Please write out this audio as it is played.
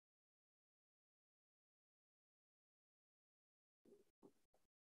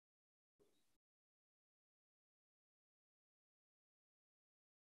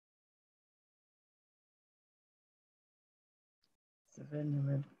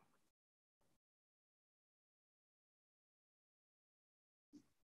Vineyard.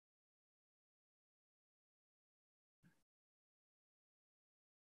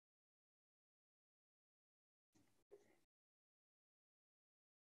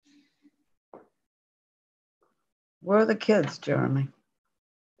 Where are the kids, Jeremy?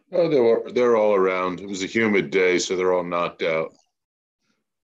 Oh, they're all around. It was a humid day, so they're all knocked out.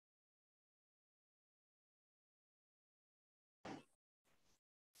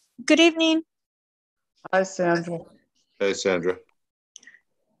 Good evening. Hi, Sandra. Hey, Sandra.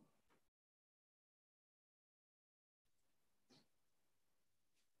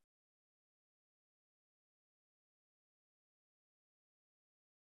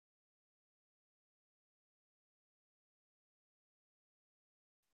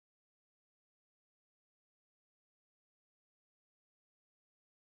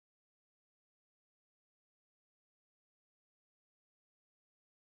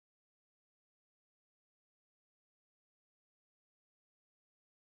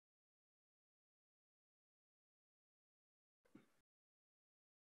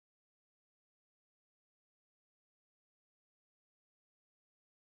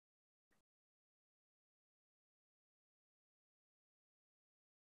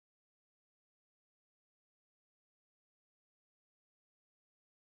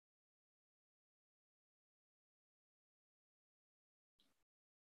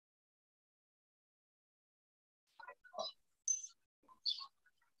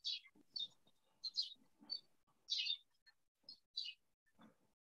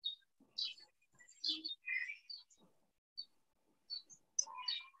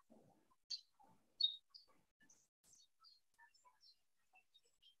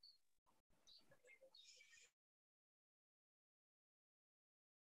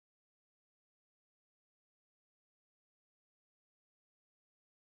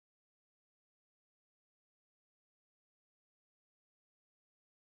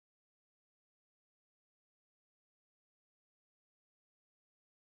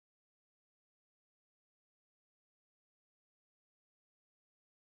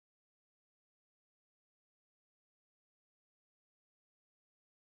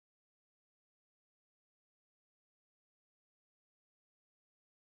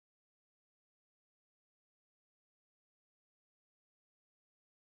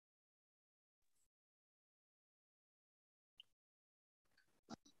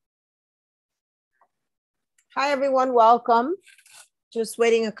 Hi, everyone. Welcome. Just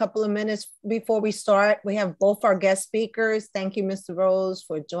waiting a couple of minutes before we start. We have both our guest speakers. Thank you, Mr. Rose,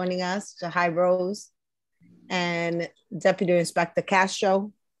 for joining us. Hi, Rose, and Deputy Inspector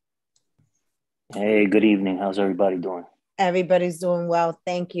Castro. Hey, good evening. How's everybody doing? Everybody's doing well.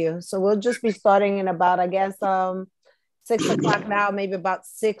 Thank you. So we'll just be starting in about, I guess, 6 o'clock now, maybe about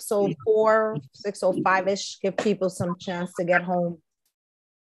 6:04, 6:05-ish. Give people some chance to get home.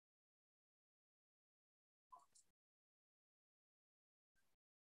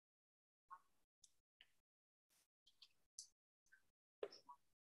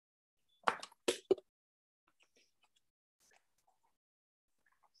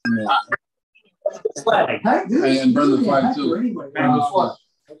 Flag. And burn the flag too.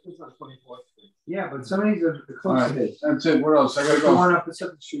 Yeah, but some of these are close to this. That's it. Where else? I gotta go. One up the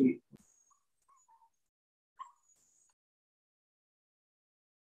 7th Street.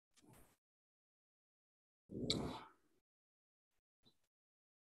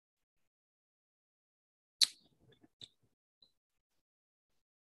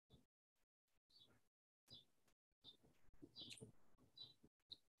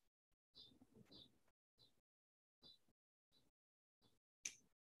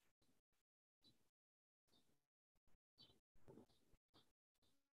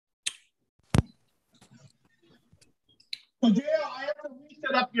 So JL, I have to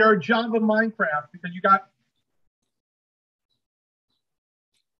reset up your Java Minecraft because you got.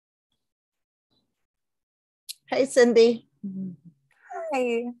 Hey, Cindy.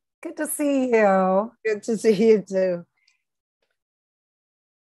 Hi, good to see you. Good to see you too.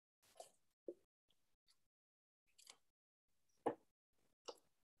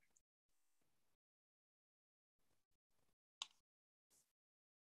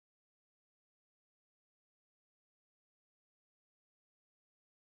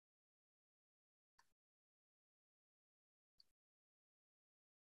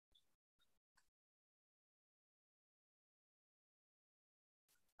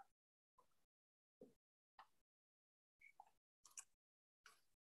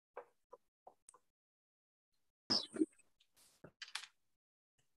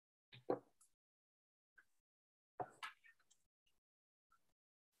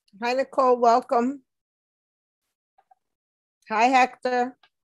 Hi, Nicole, welcome. Hi, Hector.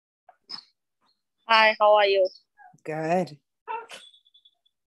 Hi, how are you? Good.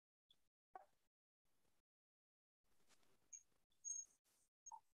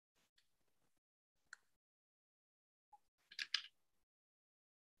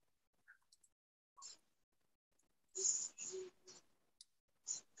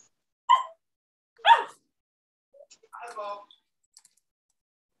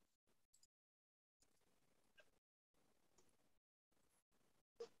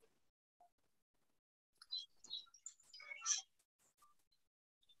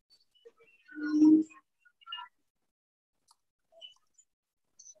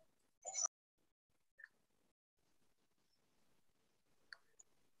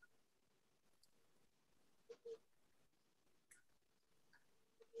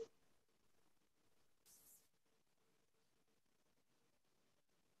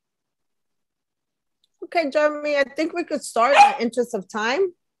 Okay, Jeremy, I think we could start in the interest of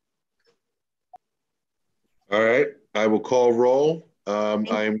time. All right, I will call roll. I'm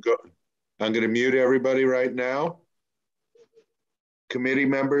going to mute everybody right now. Committee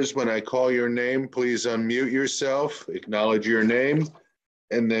members, when I call your name, please unmute yourself, acknowledge your name,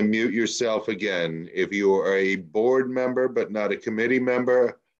 and then mute yourself again. If you are a board member but not a committee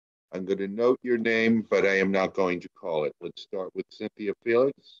member, I'm going to note your name, but I am not going to call it. Let's start with Cynthia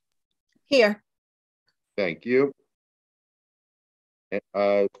Felix. Here. Thank you.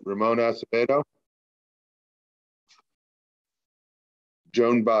 Ramona Acevedo.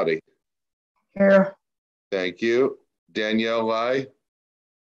 Joan Body. Here. Thank you. Danielle Lai.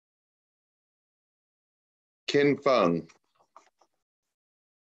 Kin Fung.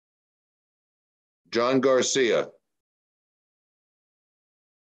 John Garcia.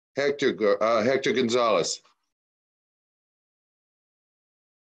 Hector Gonzalez.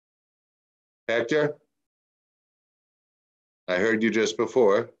 Hector? I heard you just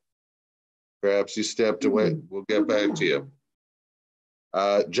before. Perhaps you stepped away. We'll get back to you.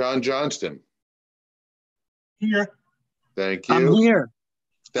 John Johnston. Here. Thank you. I'm here.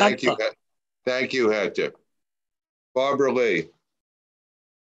 Thank you. Thank you, Hector. Barbara Lee.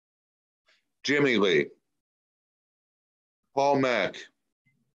 Jimmy Lee. Paul Mack.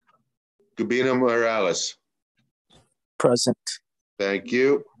 Gabina Morales. Present. Thank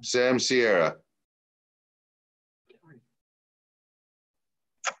you. Sam Sierra.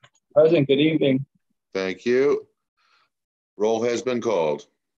 Present, good evening. Thank you. Roll has been called.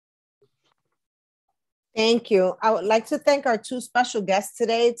 Thank you. I would like to thank our two special guests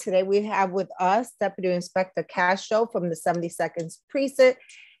today. Today we have with us Deputy Inspector Castro from the 72nd Precinct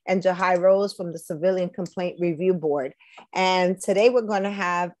and Jahai Rose from the Civilian Complaint Review Board. And today we're going to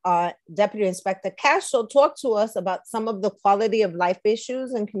have Deputy Inspector Castro talk to us about some of the quality of life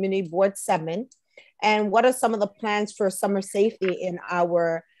issues in Community Board 7 and what are some of the plans for summer safety in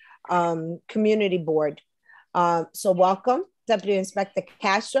our community board. So welcome, Deputy Inspector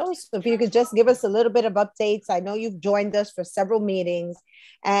Castro. So if you could just give us a little bit of updates. I know you've joined us for several meetings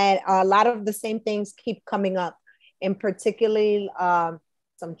and a lot of the same things keep coming up, in particularly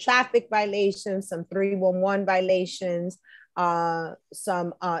some traffic violations, some 311 violations,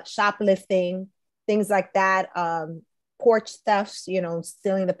 some shoplifting, things like that, porch thefts, you know,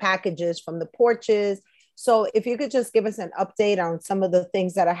 stealing the packages from the porches. So if you could just give us an update on some of the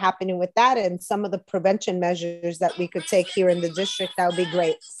things that are happening with that and some of the prevention measures that we could take here in the district, that would be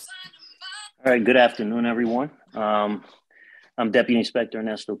great. All right, good afternoon, everyone. I'm Deputy Inspector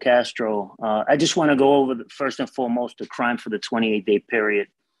Ernesto Castro. I just want to go over, first and foremost, the crime for the 28-day period,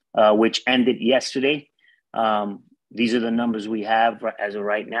 which ended yesterday. These are the numbers we have as of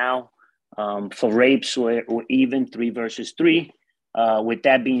right now. For rapes, we're even 3 versus 3. With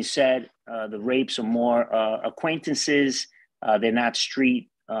that being said, the rapes are more acquaintances. They're not street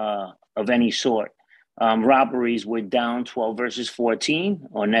of any sort. Robberies were down 12 versus 14,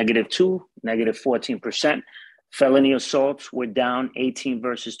 or -2, -14%. Felony assaults were down 18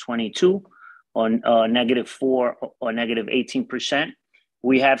 versus 22, on -4 or -18%.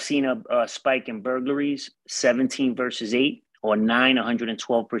 We have seen a spike in burglaries, 17 versus 8, or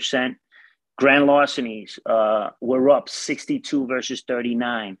 112%. Grand larcenies were up 62 versus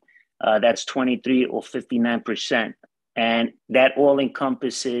 39. That's 23 or 59%. And that all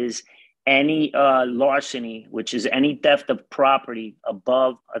encompasses any larceny, which is any theft of property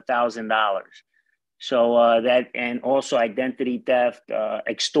above $1,000. So that, and also identity theft,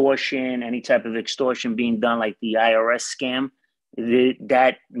 extortion, any type of extortion being done like the IRS scam,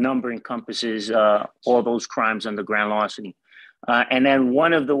 that number encompasses all those crimes under grand larceny. And then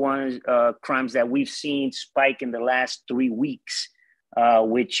one of the crimes that we've seen spike in the last 3 weeks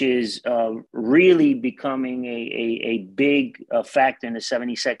which is really becoming a big factor in the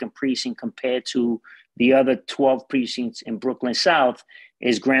 72nd precinct compared to the other 12 precincts in Brooklyn South,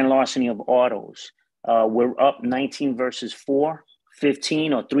 is grand larceny of autos. We're up 19 versus 4,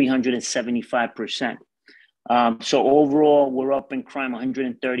 15 or 375%. So overall, we're up in crime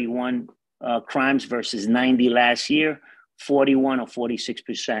 131 crimes versus 90 last year, 41 or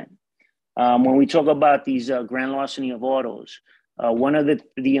 46%. When we talk about these grand larceny of autos, one of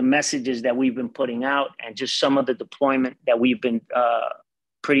the messages that we've been putting out, and just some of the deployment that we've been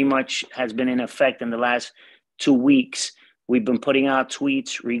pretty much has been in effect in the last 2 weeks, we've been putting out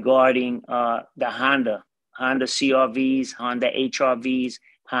tweets regarding the Honda CRVs, Honda HRVs,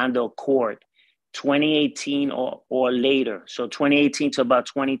 Honda Accord, 2018 or later. So 2018 to about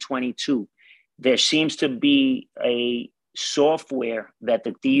 2022, there seems to be a software that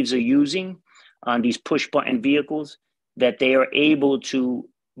the thieves are using on these push button vehicles that they are able to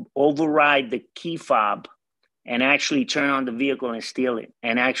override the key fob and actually turn on the vehicle and steal it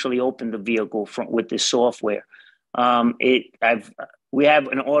and actually open the vehicle with this software. We have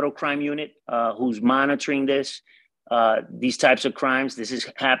an auto crime unit who's monitoring these types of crimes. This is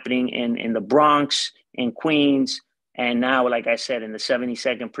happening in the Bronx, in Queens, and now, like I said, in the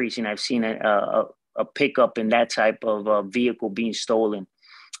 72nd precinct, I've seen a pickup in that type of vehicle being stolen.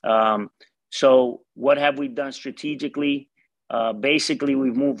 So what have we done strategically? Basically,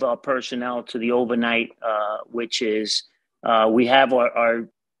 we've moved our personnel to the overnight, which is we have our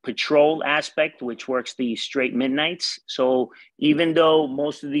patrol aspect, which works the straight midnights. So even though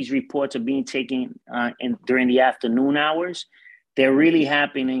most of these reports are being taken during the afternoon hours, they're really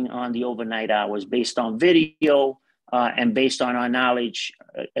happening on the overnight hours based on video and based on our knowledge,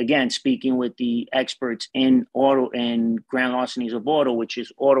 again, speaking with the experts in auto and grand larcenies of auto, which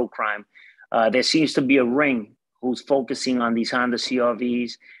is auto crime. There seems to be a ring who's focusing on these Honda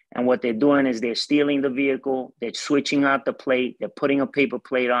CRVs. And what they're doing is they're stealing the vehicle, they're switching out the plate, they're putting a paper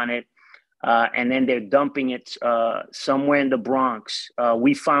plate on it, and then they're dumping it somewhere in the Bronx.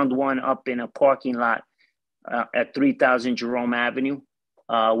 We found one up in a parking lot at 3000 Jerome Avenue,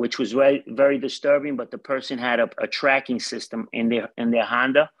 which was very, very disturbing, but the person had a tracking system in their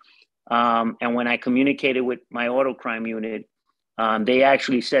Honda. And when I communicated with my auto crime unit, they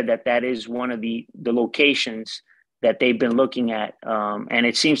actually said that is one of the locations that they've been looking at. And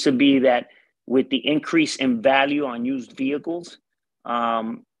it seems to be that with the increase in value on used vehicles,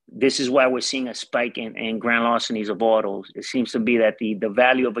 this is why we're seeing a spike in grand larcenies of autos. It seems to be that the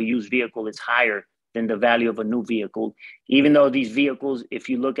value of a used vehicle is higher than the value of a new vehicle, even though these vehicles, if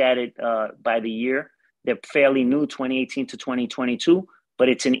you look at it by the year, they're fairly new, 2018 to 2022, but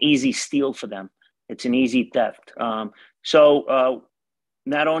it's an easy steal for them. It's an easy theft. So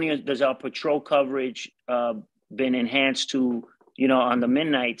not only does our patrol coverage been enhanced to, on the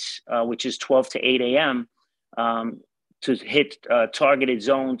midnights, which is 12 to 8 a.m., to hit targeted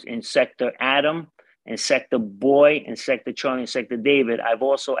zones in Sector Adam and Sector Boy and Sector Charlie and Sector David. I've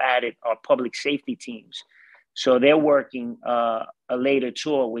also added our public safety teams. So they're working a later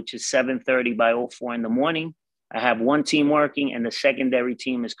tour, which is 7:30 by 04 in the morning. I have one team working and the secondary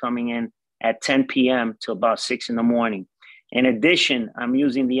team is coming in at 10 p.m. to about 6 in the morning. In addition, I'm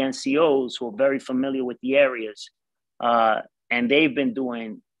using the NCOs who are very familiar with the areas, and they've been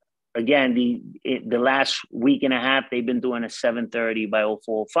doing, again, the last week and a half, they've been doing a 7:30 by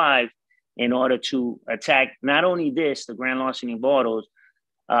 04:05 in order to attack not only the grand larceny of autos,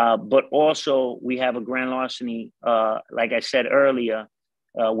 but also we have a grand larceny, like I said earlier,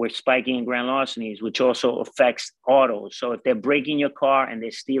 we're spiking in grand larcenies, which also affects autos. So if they're breaking your car and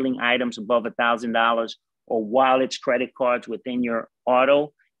they're stealing items above $1,000 or wallets, credit cards within your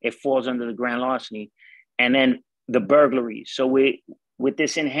auto, it falls under the grand larceny. And then the burglaries. So with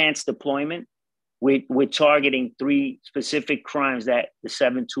this enhanced deployment, we're targeting 3 specific crimes that the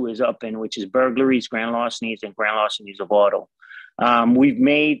 7-2 is up in, which is burglaries, grand larcenies, and grand larcenies of auto. We've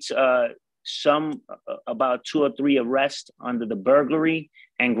made about 2 or 3 arrests under the burglary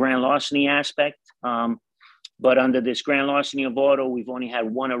and grand larceny aspect. But under this grand larceny of auto, we've only had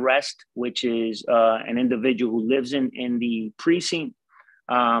 1 arrest, which is an individual who lives in the precinct.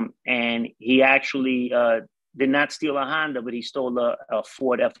 And he actually did not steal a Honda, but he stole a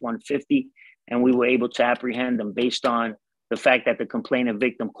Ford F-150. And we were able to apprehend him based on the fact that the complainant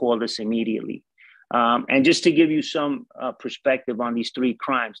victim called us immediately. And just to give you some perspective on these 3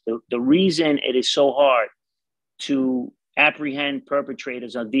 crimes, the reason it is so hard to apprehend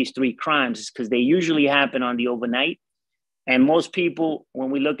perpetrators of these 3 crimes is because they usually happen on the overnight. And most people, when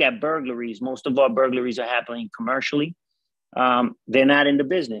we look at burglaries, most of our burglaries are happening commercially. They're not in the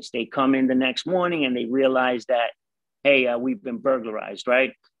business. They come in the next morning and they realize that hey, we've been burglarized,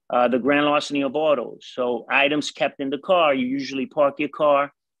 right? The grand larceny of autos. So items kept in the car, you usually park your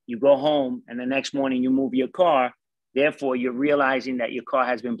car, you go home, and the next morning you move your car. Therefore, you're realizing that your car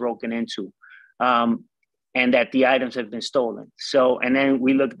has been broken into, and that the items have been stolen. So, and then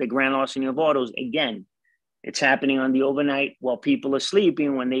we look at the grand larceny of autos again. It's happening on the overnight while people are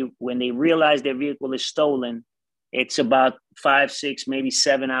sleeping. When they realize their vehicle is stolen, it's about 5, 6, maybe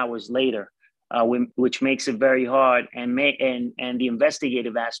 7 hours later, which makes it very hard. And the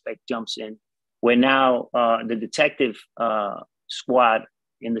investigative aspect jumps in, where now the detective squad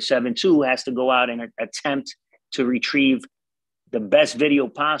in the 7-2 has to go out and attempt to retrieve the best video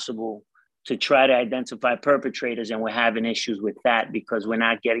possible to try to identify perpetrators. And we're having issues with that because we're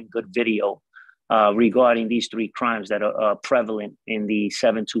not getting good video regarding these 3 crimes that are prevalent in the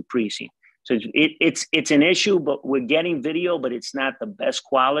 7-2 precinct. So it's an issue, but we're getting video, but it's not the best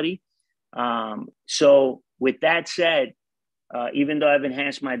quality. So with that said, even though I've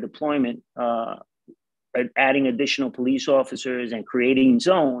enhanced my deployment, adding additional police officers and creating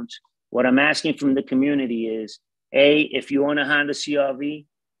zones, what I'm asking from the community is, if you own a Honda CRV,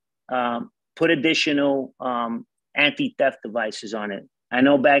 put additional anti-theft devices on it. I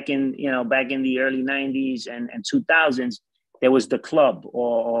know back in the early 90s and 2000s, there was the club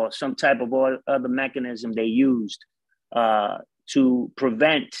or some type of other mechanism they used to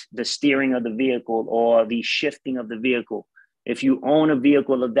prevent the steering of the vehicle or the shifting of the vehicle. If you own a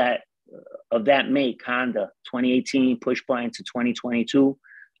vehicle of that make, Honda 2018 push button to 2022,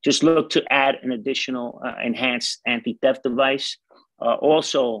 just look to add an additional enhanced anti-theft device.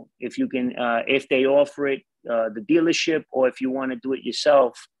 Also, if you can, if they offer it, the dealership, or if you want to do it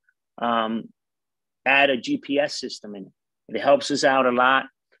yourself, add a GPS system in it. It helps us out a lot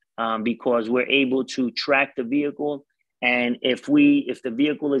because we're able to track the vehicle. And if the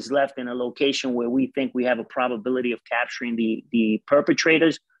vehicle is left in a location where we think we have a probability of capturing the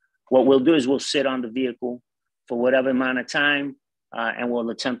perpetrators, what we'll do is we'll sit on the vehicle for whatever amount of time, and we'll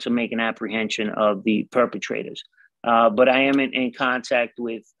attempt to make an apprehension of the perpetrators. But I am in contact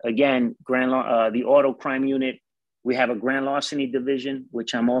with, again, the auto crime unit. We have a grand larceny division,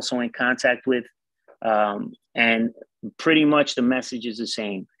 which I'm also in contact with. And pretty much the message is the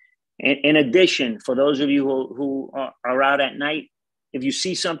same. In addition, for those of you who are out at night, if you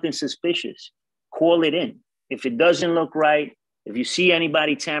see something suspicious, call it in. If it doesn't look right, if you see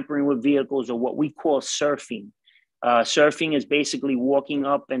anybody tampering with vehicles or what we call surfing, surfing is basically walking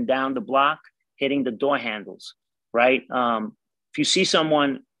up and down the block, hitting the door handles, right? If you see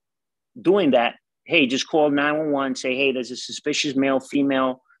someone doing that, hey, just call 911, say, hey, there's a suspicious male,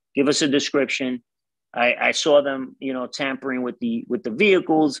 female, give us a description. I saw them, tampering with the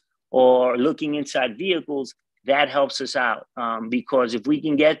vehicles or looking inside vehicles. That helps us out because if we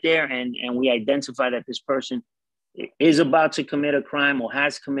can get there and we identify that this person is about to commit a crime or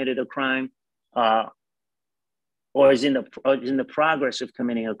has committed a crime or is in the progress of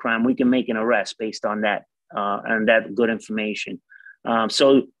committing a crime, we can make an arrest based on that and that good information.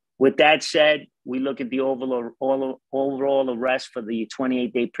 So with that said, we look at the overall arrest for the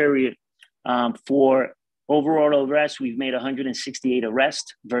 28-day period. For overall arrests, we've made 168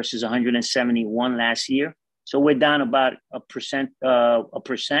 arrests versus 171 last year. So we're down about a percent.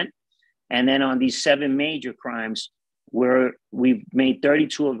 And then on these 7 major crimes, we've made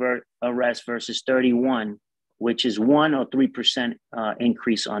 32 arrests versus 31, which is 1 or 3%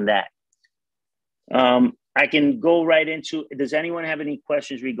 increase on that. I can go right into, does anyone have any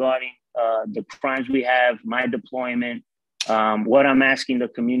questions regarding the crimes we have, my deployment, what I'm asking the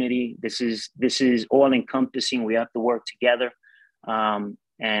community? This is all encompassing. We have to work together.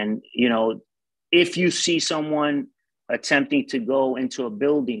 And, if you see someone attempting to go into a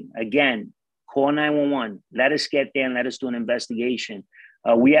building, again, call 911. Let us get there and let us do an investigation.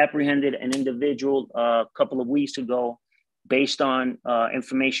 We apprehended an individual a couple of weeks ago based on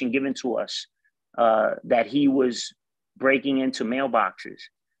information given to us that he was breaking into mailboxes.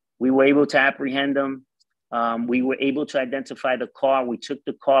 We were able to apprehend him. We were able to identify the car. We took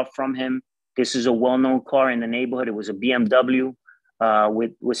the car from him. This is a well-known car in the neighborhood. It was a BMW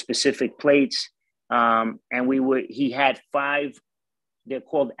with specific plates. And he had 5, they're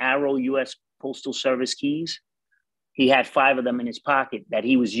called Arrow US Postal Service keys. He had 5 of them in his pocket that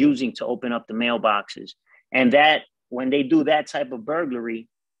he was using to open up the mailboxes. And that, when they do that type of burglary,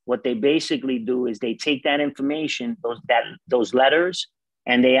 what they basically do is they take that information, those letters,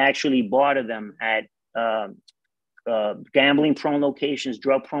 and they actually barter them at gambling-prone locations,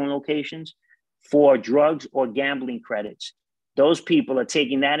 drug-prone locations for drugs or gambling credits. Those people are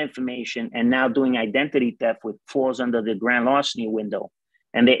taking that information and now doing identity theft, which falls under the grand larceny window.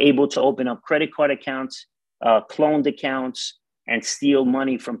 And they're able to open up credit card accounts cloned accounts and steal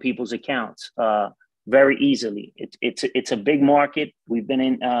money from people's accounts very easily. It's a big market. We've been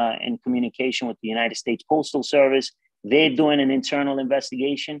in communication with the United States Postal Service. They're doing an internal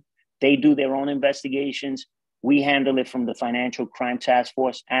investigation. They do their own investigations. We handle it from the Financial Crime Task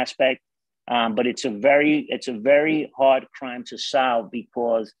Force aspect. But it's a very hard crime to solve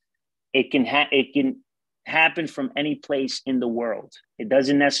because it can happen from any place in the world. It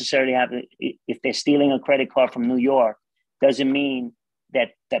doesn't necessarily happen. If they're stealing a credit card from New York, doesn't mean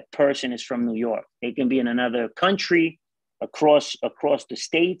that that person is from New York. They can be in another country across the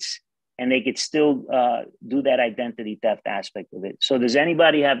states, and they could still do that identity theft aspect of it. So does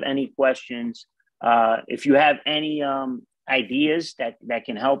anybody have any questions? If you have any ideas that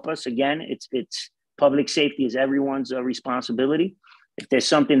can help us, again, it's public safety is everyone's responsibility. If there's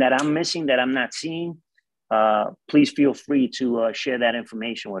something that I'm missing that I'm not seeing, please feel free to share that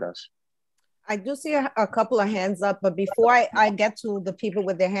information with us. I do see a couple of hands up, but before I get to the people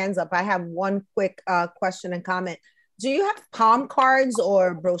with their hands up, I have one quick question and comment. Do you have palm cards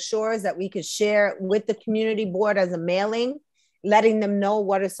or brochures that we could share with the community board as a mailing, letting them know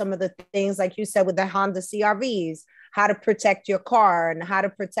what are some of the things, like you said, with the Honda CRVs, how to protect your car and how to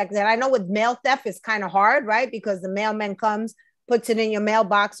protect that? I know with mail theft, it's kind of hard, right? Because the mailman comes, puts it in your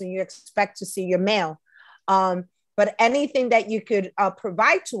mailbox, and you expect to see your mail. But anything that you could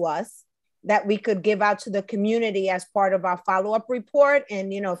provide to us that we could give out to the community as part of our follow-up report.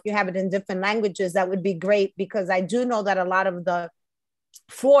 And, if you have it in different languages, that would be great, because I do know that a lot of the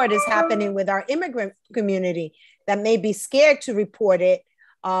fraud is happening with our immigrant community that may be scared to report it.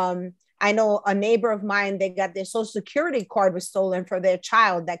 I know a neighbor of mine, they got their Social Security card was stolen for their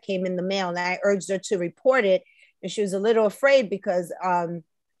child that came in the mail, and I urged her to report it. And she was a little afraid because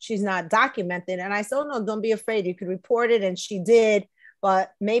she's not documented. And I said, oh, no, don't be afraid. You could report it. And she did.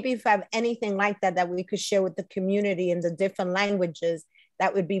 But maybe if I have anything like that we could share with the community in the different languages,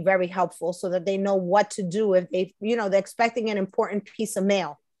 that would be very helpful, so that they know what to do if they're expecting an important piece of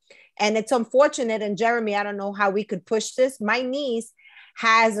mail. And it's unfortunate. And Jeremy, I don't know how we could push this. My niece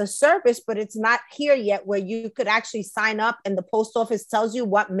has a service, but it's not here yet, where you could actually sign up and the post office tells you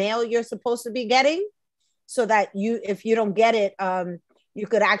what mail you're supposed to be getting, so that if you don't get it, you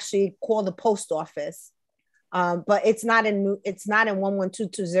could actually call the post office. But it's not in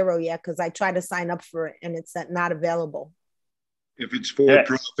 11220 yet, because I tried to sign up for it and it's not available. If it's for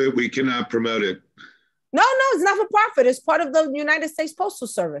profit, we cannot promote it. No, it's not for profit. It's part of the United States Postal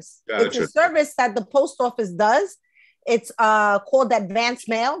Service. Gotcha. It's a service that the post office does. It's called advance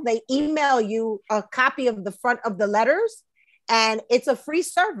mail. They email you a copy of the front of the letters, and it's a free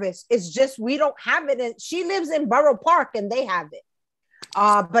service. It's just we don't have it. She lives in Borough Park and they have it.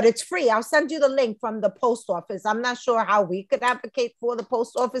 But it's free. I'll send you the link from the post office. I'm not sure how we could advocate for the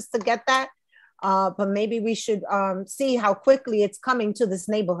post office to get that, but maybe we should see how quickly it's coming to this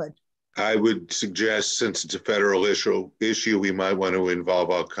neighborhood. I would suggest, since it's a federal issue, we might want to involve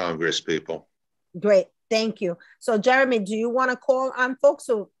our Congress people. Great, thank you. So Jeremy, do you want to call on folks?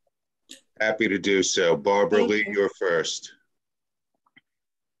 Or... Happy to do so. Barbara Lee, you're first.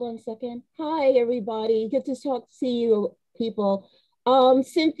 1 second. Hi, everybody. Good to see you people.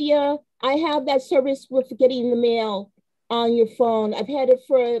 Cynthia, I have that service with getting the mail on your phone. I've had it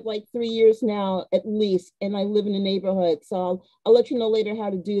for like 3 years now, at least, and I live in the neighborhood. So I'll let you know later how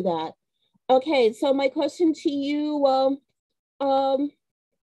to do that. Okay, so my question to you, I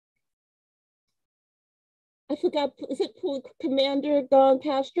forgot, is it Commander Don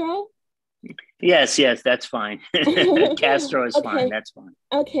Castro? Yes, that's fine. Castro is fine, that's fine.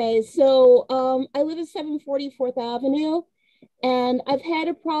 Okay, so I live at 740 4th Avenue. And I've had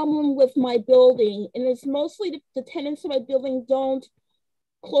a problem with my building, and it's mostly the tenants of my building don't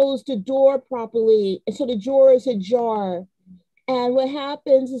close the door properly. And so the door is ajar. And what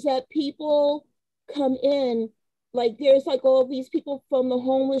happens is that people come in, like there's like all these people from the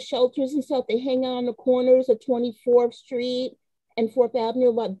homeless shelters and stuff. They hang out on the corners of 24th Street and 4th Avenue,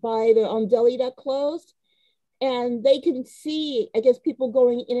 like by the deli that closed. And they can see, I guess, people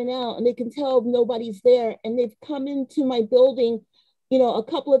going in and out, and they can tell nobody's there. And they've come into my building, a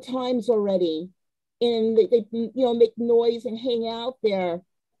couple of times already. And they make noise and hang out there.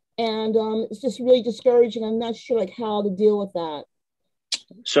 And it's just really discouraging. I'm not sure how to deal with that.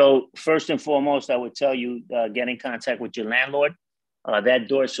 So first and foremost, I would tell you, get in contact with your landlord. That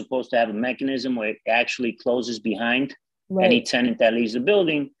door is supposed to have a mechanism where it actually closes behind any tenant that leaves the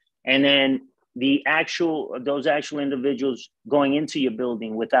building. And then those actual individuals going into your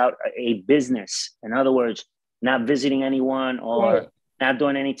building without a business, in other words, not visiting anyone or not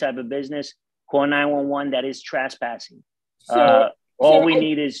doing any type of business, call 911. That is trespassing. All we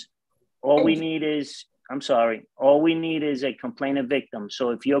need is I'm sorry. All we need is a complainant victim. So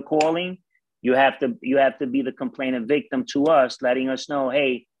if you're calling, you have to be the complainant victim to us, letting us know,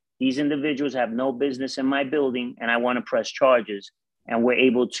 hey, these individuals have no business in my building and I want to press charges. And we're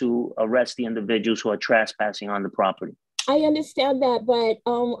able to arrest the individuals who are trespassing on the property. I understand that, but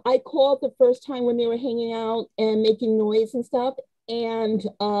I called the first time when they were hanging out and making noise and stuff. And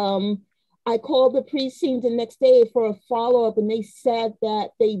I called the precinct the next day for a follow-up, and they said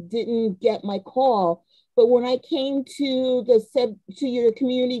that they didn't get my call. But when I came to your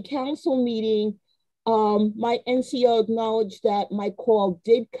community council meeting, my NCO acknowledged that my call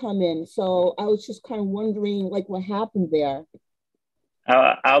did come in. So I was just kind of wondering, like, what happened there.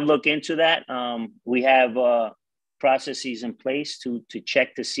 I'll look into that. We have processes in place to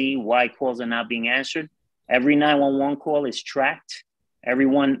check to see why calls are not being answered. Every 911 call is tracked. Every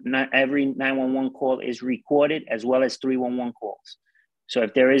 911 call is recorded, as well as 311 calls. So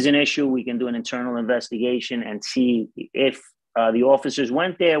if there is an issue, we can do an internal investigation and see if the officers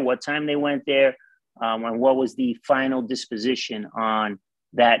went there, what time they went there, and what was the final disposition on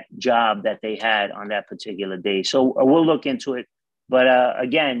that job that they had on that particular day. So we'll look into it. But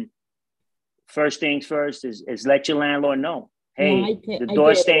again, first things first is let your landlord know, hey, the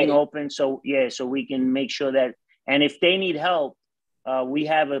door's staying open. So yeah, so we can make sure that, and if they need help, we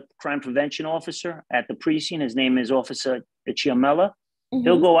have a crime prevention officer at the precinct. His name is Officer Chiamella. Mm-hmm.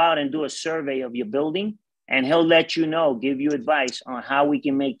 He'll go out and do a survey of your building, and he'll let you know, give you advice on how we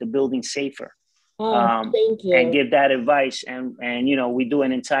can make the building safer. Thank you. And give that advice. And you know, we do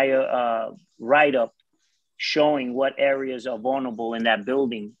an entire write-up showing what areas are vulnerable in that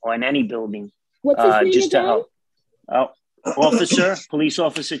building or in any building. What's his name just again? To help. Police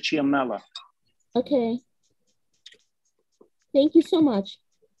Officer Chiamella. Okay. Thank you so much.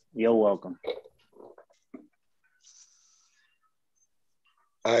 You're welcome.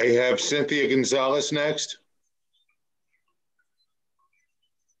 I have Cynthia Gonzalez next.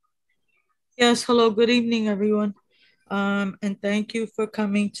 Yes, hello, good evening, everyone. And thank you for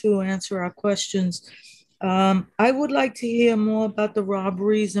coming to answer our questions. I would like to hear more about the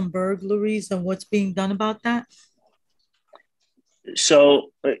robberies and burglaries and what's being done about that.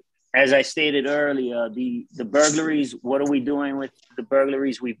 So, as I stated earlier, the burglaries, what are we doing with the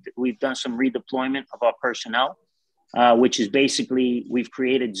burglaries? We've done some redeployment of our personnel, which is basically we've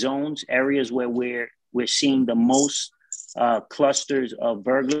created zones, areas where we're seeing the most clusters of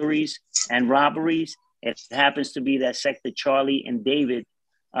burglaries and robberies. It happens to be that Sector Charlie and David.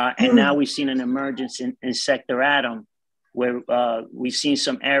 And now we've seen an emergence in Sector Adam, where we've seen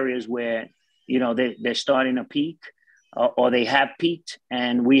some areas where, you know, they're starting to peak or they have peaked,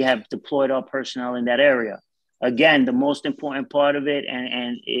 and we have deployed our personnel in that area. Again, the most important part of it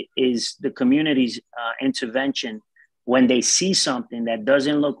and it is the community's intervention when they see something that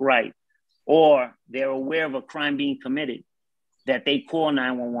doesn't look right, or they're aware of a crime being committed, that they call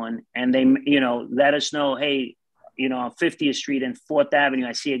 911 and they, you know, let us know, hey, you know, on 50th Street and 4th Avenue,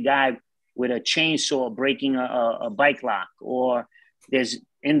 I see a guy with a chainsaw breaking a bike lock, or there's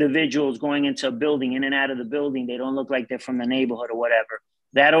individuals going into a building, in and out of the building. They don't look like they're from the neighborhood or whatever.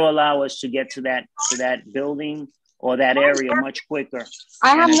 That'll allow us to get to that building or that area much quicker.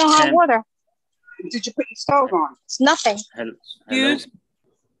 I have no hot water. Did you put your stove on? It's nothing.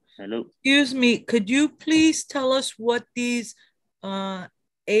 Hello. Excuse me, could you please tell us what these A,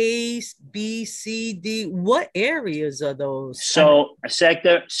 B, C, D, what areas are those? So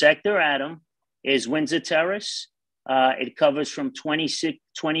Sector Adam is Windsor Terrace. It covers from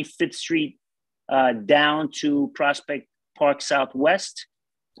 25th Street down to Prospect Park Southwest,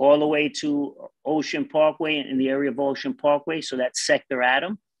 all the way to Ocean Parkway, in the area of Ocean Parkway. So that's Sector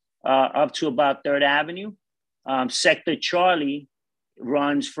Adam, up to about 3rd Avenue. Sector Charlie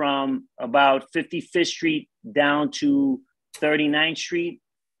runs from about 55th Street down to 39th Street,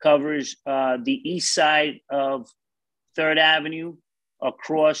 covers the east side of 3rd Avenue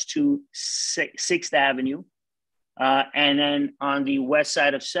across to 6th Avenue. And then on the west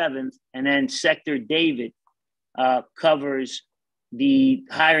side of 7th, and then Sector David covers the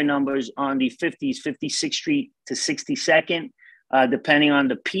higher numbers on the 50s, 56th Street to 62nd, depending on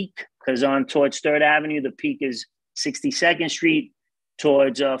the peak, because on towards 3rd Avenue, the peak is 62nd Street.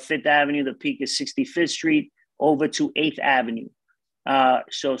 Towards 5th Avenue, the peak is 65th Street, over to 8th Avenue.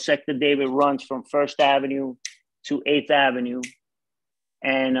 So Sector David runs from 1st Avenue to 8th Avenue.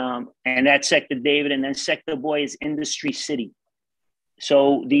 And that's Sector David, and then Sector Boy is Industry City.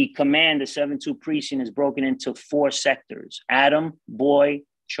 So the command, the 7-2 precinct, is broken into 4 sectors: Adam, Boy,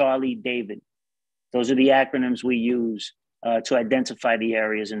 Charlie, David. Those are the acronyms we use to identify the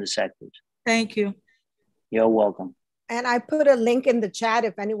areas in the sectors. Thank you. You're welcome. And I put a link in the chat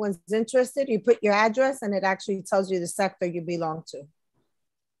if anyone's interested. You put your address and it actually tells you the sector you belong to.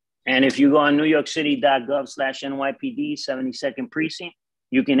 And if you go on newyorkcity.gov/NYPD 72nd precinct,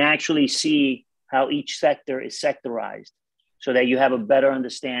 you can actually see how each sector is sectorized so that you have a better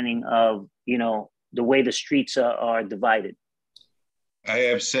understanding of, you know, the way the streets are divided. I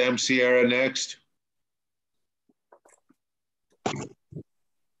have Sam Sierra next.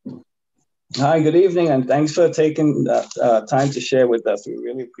 Hi, good evening, and thanks for taking the time to share with us. We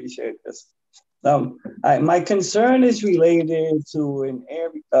really appreciate this. My concern is related to an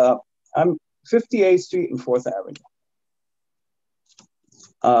area. I'm 58th Street and 4th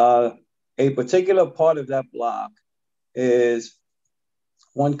Avenue. A particular part of that block is,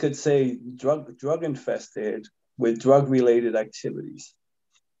 one could say, drug infested with drug-related activities.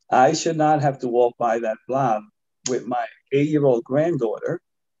 I should not have to walk by that block with my 8-year-old granddaughter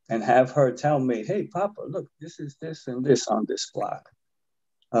and have her tell me, hey, Papa, look, this is this and this on this block.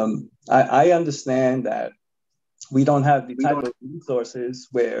 I understand that we don't have the type of resources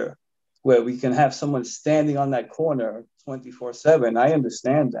where we can have someone standing on that corner 24/7. I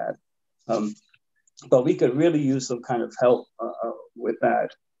understand that. But we could really use some kind of help with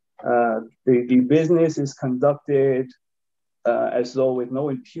that. The business is conducted as though with no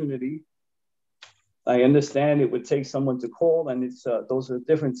impunity. I understand it would take someone to call, and it's those are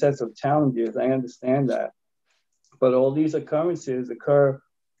different sets of challenges. I understand that. But all these occurrences occur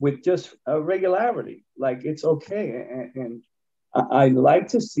with just regularity, like it's okay. And I'd like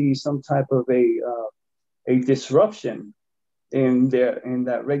to see some type of a disruption in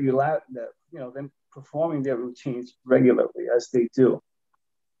that regular, you know, them performing their routines regularly as they do,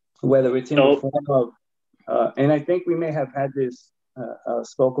 whether it's in the form of, and I think we may have had this,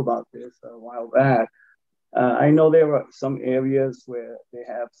 spoke about this a while back. I know there are some areas where they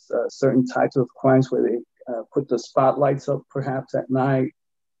have certain types of crimes where they put the spotlights up perhaps at night,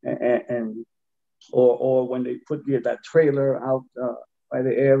 or when they put that trailer out by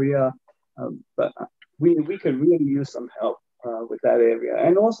the area. But we could really use some help with that area,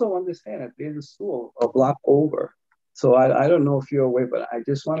 and also understand that there's a school a block over. So I don't know if you're aware, but I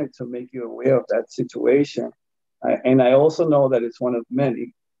just wanted to make you aware of that situation. And I also know that it's one of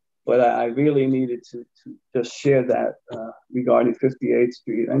many, but I really needed to just share that regarding 58th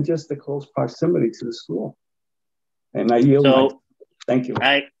Street and just the close proximity to the school. And I yield. Thank you.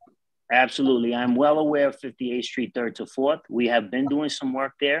 Absolutely. I'm well aware of 58th Street, 3rd to 4th. We have been doing some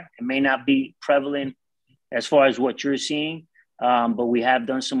work there. It may not be prevalent as far as what you're seeing, but we have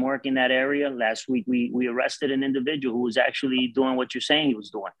done some work in that area. Last week, we arrested an individual who was actually doing what you're saying he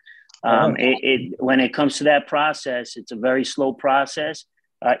was doing. When it comes to that process, it's a very slow process.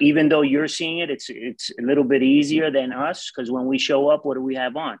 Even though you're seeing it, it's a little bit easier than us, because when we show up, what do we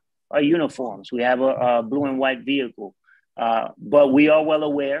have on? Our uniforms. We have a blue and white vehicle. But we are well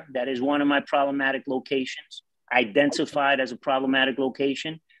aware that is one of my problematic locations, identified as a problematic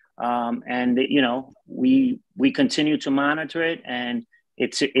location. And you know, we continue to monitor it, and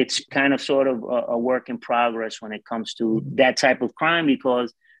it's kind of sort of a work in progress when it comes to that type of crime,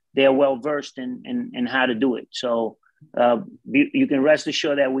 because they're well versed in how to do it. So you can rest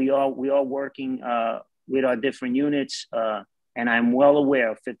assured that we are working with our different units, and I'm well aware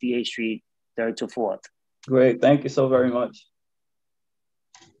of 58th Street, 3rd to 4th. Great, thank you so very much.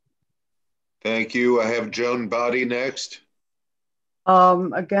 Thank you. I have Joan Body next.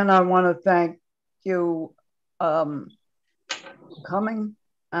 Again, I want to thank you for coming.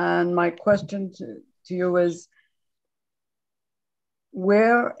 And my question to you is,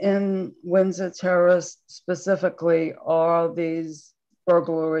 where in Windsor Terrace specifically are these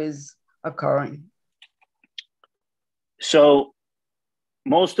burglaries occurring? So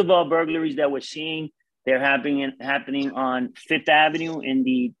most of our burglaries that we're seeing, they're happening on 5th Avenue in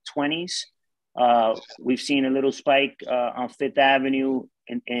the 20s. We've seen a little spike on 5th Avenue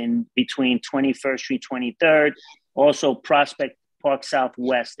in between 21st Street, 23rd. Also Prospect Park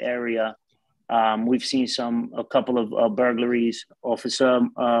Southwest area. We've seen a couple of burglaries.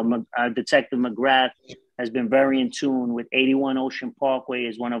 Detective McGrath has been very in tune with 81 Ocean Parkway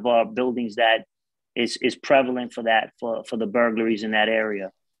is one of our buildings that is prevalent for that, for the burglaries in that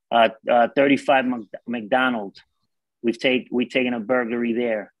area. 35 McDonald, we've taken a burglary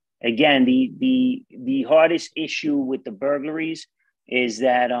there. Again, the hardest issue with the burglaries is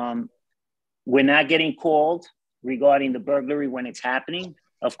that we're not getting called regarding the burglary when it's happening.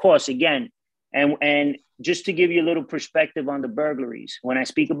 Of course, again, and just to give you a little perspective on the burglaries, when I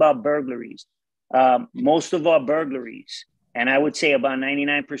speak about burglaries, most of our burglaries, and I would say about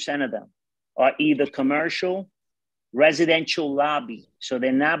 99% of them, are either commercial, residential lobby. So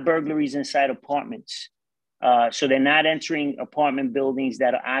they're not burglaries inside apartments. So they're not entering apartment buildings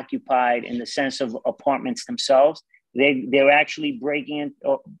that are occupied in the sense of apartments themselves. They're actually breaking in,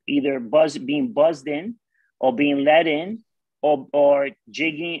 or either being buzzed in, or being let in, or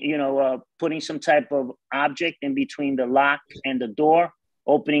jigging, putting some type of object in between the lock and the door,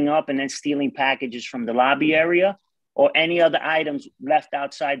 opening up and then stealing packages from the lobby area, or any other items left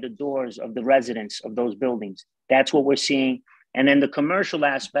outside the doors of the residents of those buildings. That's what we're seeing. And then the commercial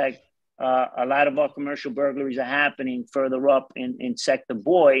aspect, a lot of our commercial burglaries are happening further up in Sector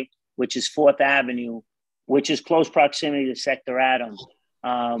Boy, which is 4th Avenue, which is close proximity to Sector Adams.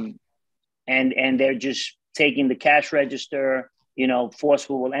 And they're just taking the cash register,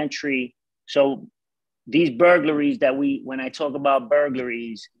 forceful entry. So these burglaries when I talk about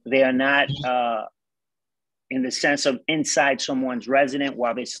burglaries, they are not in the sense of inside someone's residence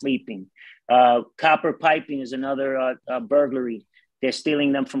while they're sleeping. Copper piping is another burglary. They're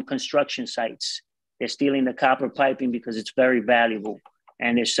stealing them from construction sites. They're stealing the copper piping because it's very valuable,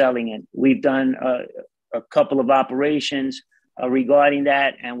 and they're selling it. We've done a couple of operations regarding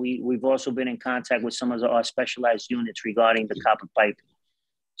that, and we've also been in contact with some of our specialized units regarding the copper piping.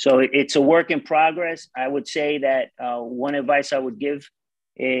 So it's a work in progress. I would say that one advice I would give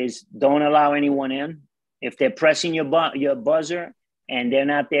is don't allow anyone in. If they're pressing your buzzer and they're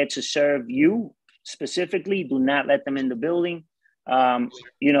not there to serve you specifically, do not let them in the building.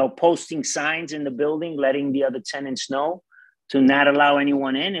 Posting signs in the building, letting the other tenants know to not allow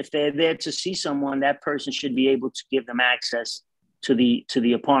anyone in. If they're there to see someone, that person should be able to give them access to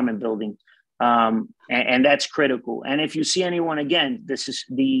the apartment building. And that's critical. And if you see anyone, again, this is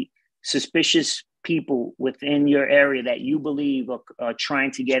the suspicious people within your area that you believe are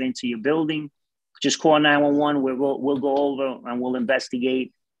trying to get into your building, just call 911. We'll go over and we'll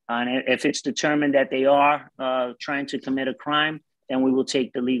investigate. And if it's determined that they are trying to commit a crime, then we will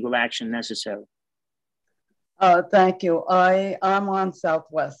take the legal action necessary. Thank you. I'm on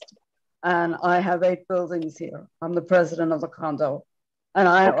Southwest, and I have 8 buildings here. I'm the president of the condo, and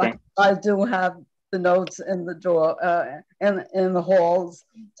I do have the notes in the door, in the halls,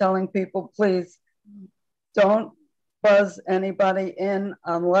 telling people, please don't buzz anybody in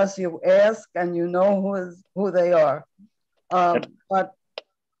unless you ask and you know who they are. But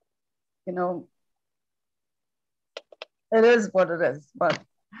it is what it is. But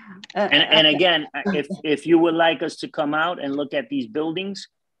and again, if you would like us to come out and look at these buildings,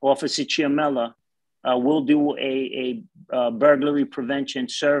 Officer Chiamella will do a burglary prevention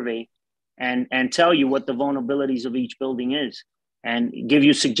survey and tell you what the vulnerabilities of each building is and give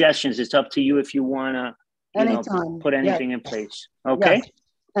you suggestions. It's up to you if you want to put anything in place. Okay? Yes.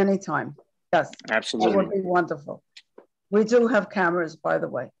 Anytime. Yes. Absolutely. That would be wonderful. We do have cameras, by the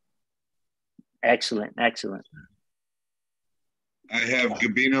way. Excellent. Excellent. I have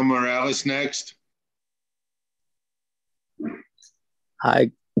Gabino Morales next.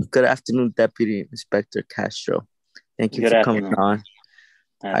 Hi, good afternoon, Deputy Inspector Castro. Thank you for coming on.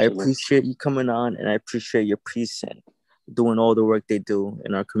 Absolutely. I appreciate you coming on, and I appreciate your precinct doing all the work they do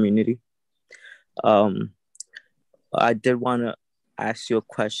in our community. I did want to ask you a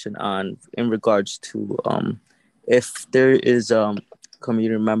question in regards to if there is a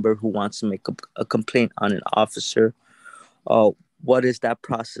community member who wants to make a complaint on an officer, what is that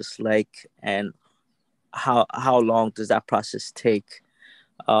process like, and how long does that process take?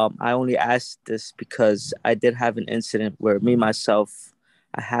 I only asked this because I did have an incident where myself,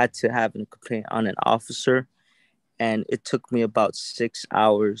 I had to have a complaint on an officer, and it took me about 6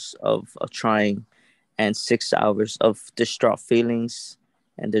 hours of trying and 6 hours of distraught feelings.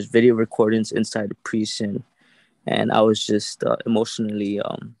 And there's video recordings inside the precinct. And I was just emotionally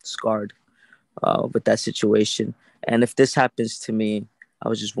scarred with that situation. And if this happens to me, I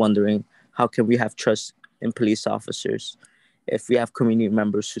was just wondering, how can we have trust in police officers if we have community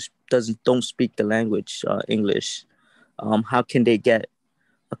members who don't speak the language, English? How can they get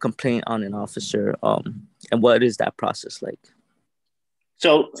a complaint on an officer? And what is that process like?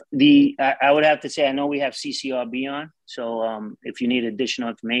 So I would have to say, I know we have CCRB on, so if you need additional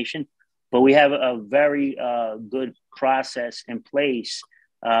information, but we have a very good process in place,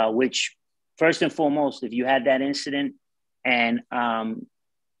 which first and foremost, if you had that incident, and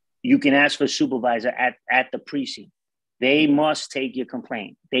you can ask for a supervisor at the precinct. They must take your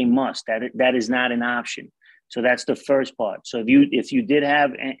complaint. They must. That is not an option. So that's the first part. So if you did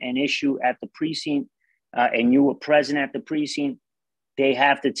have an issue at the precinct and you were present at the precinct, they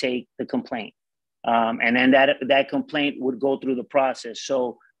have to take the complaint. And then that complaint would go through the process.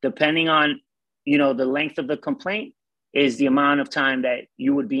 So depending on, the length of the complaint is the amount of time that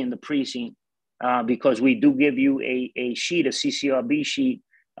you would be in the precinct, because we do give you a sheet, a CCRB sheet,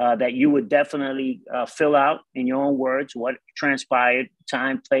 that you would definitely fill out in your own words what transpired,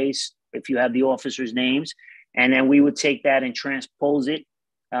 time, place, if you have the officers' names. And then we would take that and transpose it,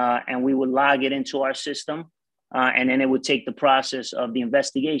 and we would log it into our system. And then it would take the process of the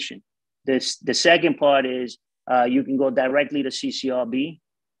investigation. The second part is you can go directly to CCRB.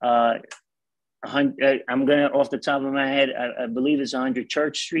 I'm gonna, off the top of my head, I believe it's 100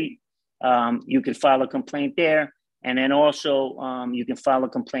 Church Street. You could file a complaint there. And then also you can file a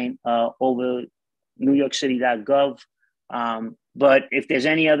complaint over NewYorkCity.gov. But if there's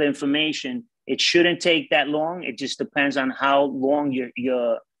any other information, it shouldn't take that long. It just depends on how long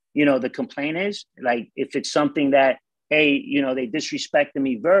the complaint is. Like if it's something that, hey, they disrespected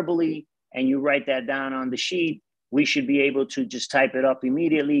me verbally, and you write that down on the sheet, we should be able to just type it up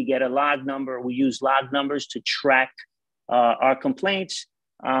immediately, get a log number. We use log numbers to track our complaints,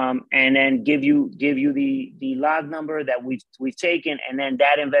 and then give you the log number that we've taken, and then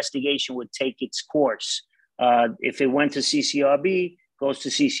that investigation would take its course. If it went to CCRB, goes to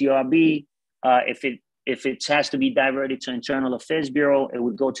CCRB. If it has to be diverted to Internal Affairs Bureau, it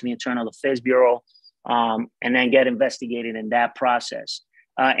would go to the Internal Affairs Bureau, and then get investigated in that process.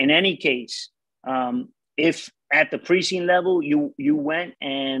 In any case, if at the precinct level you went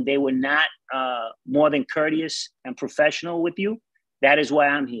and they were not more than courteous and professional with you, that is why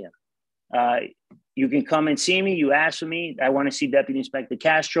I'm here. You can come and see me. You ask for me. I want to see Deputy Inspector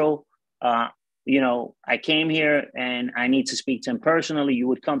Castro. I came here and I need to speak to him personally. You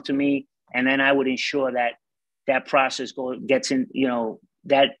would come to me, and then I would ensure that that process gets in,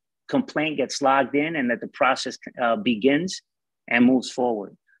 that complaint gets logged in, and that the process begins and moves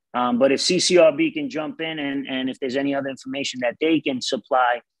forward. But if CCRB can jump in and if there's any other information that they can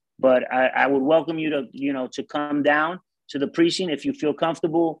supply, but I would welcome you to come down to the precinct if you feel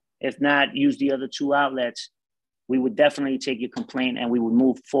comfortable. If not, use the other two outlets. We would definitely take your complaint and we would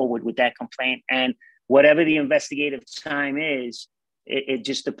move forward with that complaint. And whatever the investigative time is, it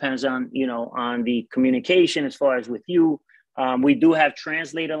just depends on, on the communication as far as with you. We do have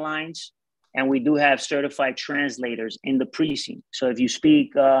translator lines, and we do have certified translators in the precinct. So if you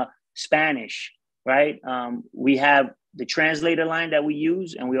speak Spanish, right, we have the translator line that we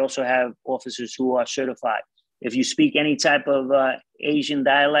use, and we also have officers who are certified. If you speak any type of Asian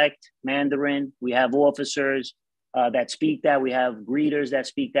dialect, Mandarin, we have officers that speak that. We have greeters that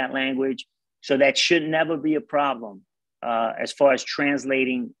speak that language. So that should never be a problem as far as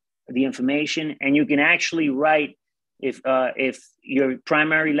translating the information. And you can actually write, if your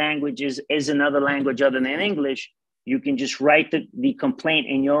primary language is another language other than English, you can just write the complaint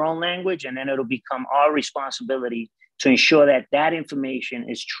in your own language, and then it'll become our responsibility to ensure that that information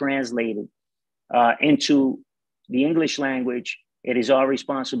is translated into the English language. It is our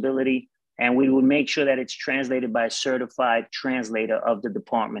responsibility, and we will make sure that it's translated by a certified translator of the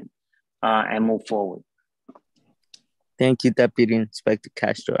department and move forward. Thank you, Deputy Inspector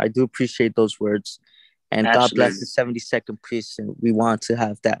Castro. I do appreciate those words. And Absolutely. God bless the 72nd Precinct. We want to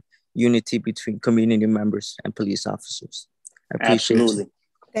have that unity between community members and police officers. I appreciate Absolutely. you.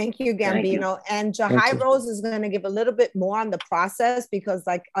 Thank you, Gambino. And Jahai Rose is going to give a little bit more on the process, because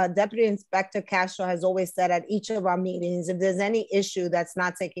like Deputy Inspector Castro has always said at each of our meetings, if there's any issue that's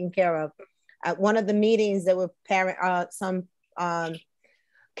not taken care of, at one of the meetings there were some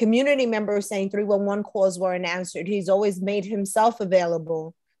community members saying 311 calls weren't answered. He's always made himself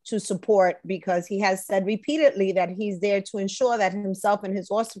available to support, because he has said repeatedly that he's there to ensure that himself and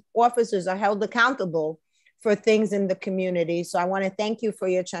his officers are held accountable for things in the community. So I want to thank you for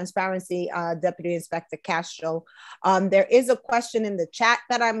your transparency, Deputy Inspector Castro. There is a question in the chat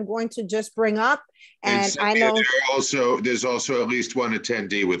that I'm going to just bring up. And I know there's also at least one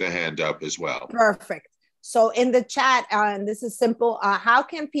attendee with a hand up as well. Perfect. So in the chat, and this is simple, how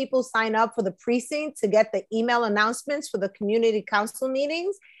can people sign up for the precinct to get the email announcements for the community council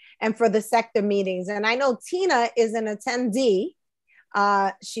meetings and for the sector meetings? And I know Tina is an attendee.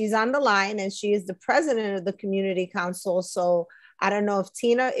 She's on the line, and she is the president of the community council. So I don't know if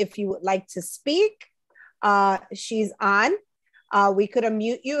Tina, if you would like to speak, she's on. We could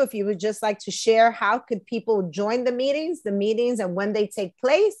unmute you if you would just like to share how could people join the meetings and when they take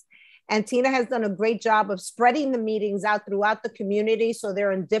place. And Tina has done a great job of spreading the meetings out throughout the community, so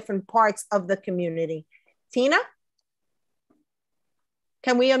they're in different parts of the community. Tina?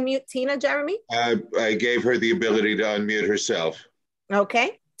 Can we unmute Tina, Jeremy? I gave her the ability to unmute herself.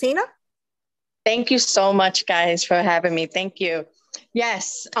 Okay, Tina? Thank you so much, guys, for having me. Thank you.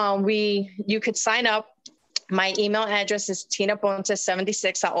 Yes, you could sign up. My email address is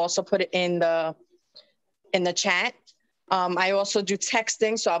tinaponte76. I also put it in the chat. I also do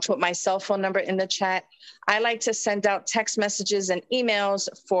texting, so I'll put my cell phone number in the chat. I like to send out text messages and emails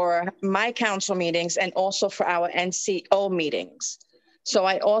for my council meetings and also for our NCO meetings. So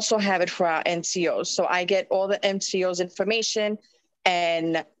I also have it for our NCOs. So I get all the NCOs information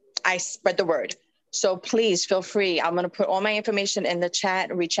and I spread the word. So please feel free. I'm going to put all my information in the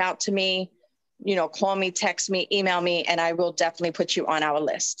chat. Reach out to me, you know, call me, text me, email me, and I will definitely put you on our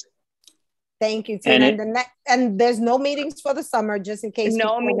list. Thank you, Tina. And there's no meetings for the summer, just in case.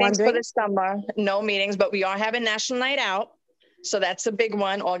 No meetings for the summer, no meetings, but we are having National Night Out. So that's a big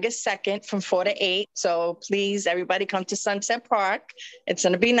one, August 2nd from 4 to 8. So please, everybody come to Sunset Park. It's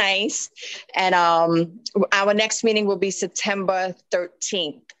going to be nice. And our next meeting will be September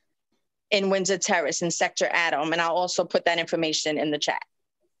 13th in Windsor Terrace in Sector Adam. And I'll also put that information in the chat.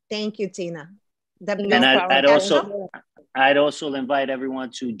 Thank you, Tina. And I'd also invite everyone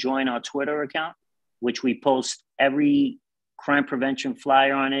to join our Twitter account, which we post every crime prevention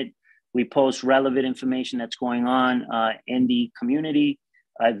flyer on it. We post relevant information that's going on in the community,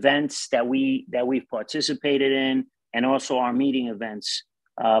 events that we've participated in, and also our meeting events.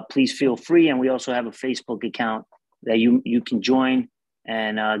 Please feel free. And we also have a Facebook account that you can join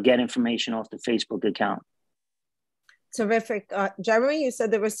and get information off the Facebook account. Terrific. Jeremy, you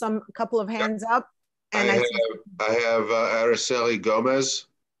said there was a couple of hands up. And I have Araceli Gomez.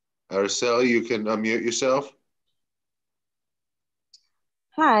 Araceli, you can unmute yourself.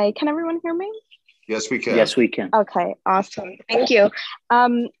 Hi, can everyone hear me? Yes, we can. Yes, we can. Okay, awesome. Thank you.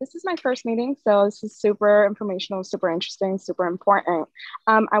 This is my first meeting, so this is super informational, super interesting, super important.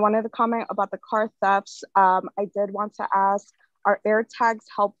 I wanted to comment about the car thefts. I did want to ask, are air tags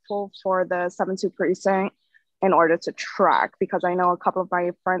helpful for the 7-2 precinct in order to track? Because I know a couple of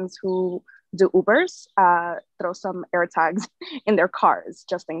my friends who do Ubers throw some air tags in their cars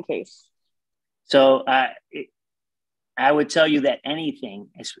just in case. So I would tell you that anything,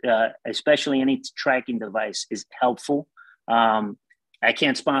 especially any tracking device, is helpful. I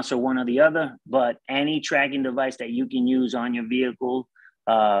can't sponsor one or the other, but any tracking device that you can use on your vehicle,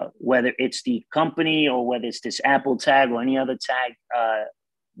 whether it's the company or whether it's this Apple tag or any other tag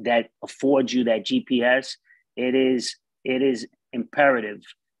that affords you that GPS, it is imperative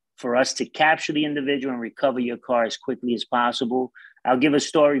for us to capture the individual and recover your car as quickly as possible. I'll give a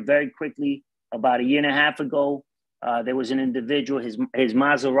story very quickly. About a year and a half ago, there was an individual, his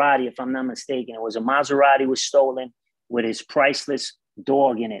Maserati, if I'm not mistaken, it was a Maserati was stolen with his priceless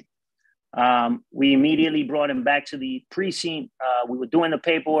dog in it. We immediately brought him back to the precinct. We were doing the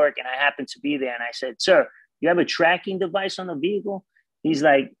paperwork and I happened to be there and I said, "Sir, you have a tracking device on the vehicle?" He's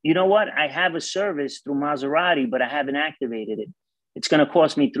like, "You know what? I have a service through Maserati, but I haven't activated it. It's going to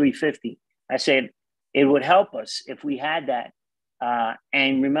cost me $350. I said, "It would help us if we had that.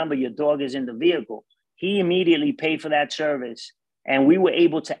 And remember, your dog is in the vehicle." He immediately paid for that service. And we were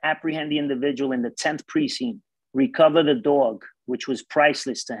able to apprehend the individual in the 10th precinct, recover the dog, which was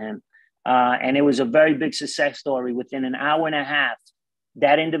priceless to him. And it was a very big success story. Within an hour and a half,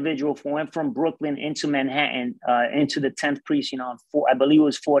 that individual went from Brooklyn into Manhattan, into the 10th precinct on, I believe it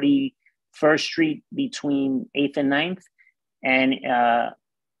was 41st Street between 8th and 9th. And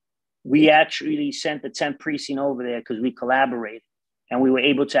we actually sent the 10th precinct over there because we collaborated. And we were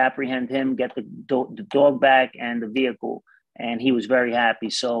able to apprehend him, get the dog back and the vehicle. And he was very happy.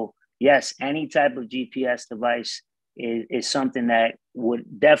 So yes, any type of GPS device is something that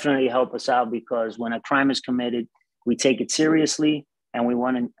would definitely help us out, because when a crime is committed, we take it seriously and we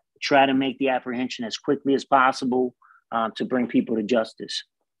want to try to make the apprehension as quickly as possible to bring people to justice.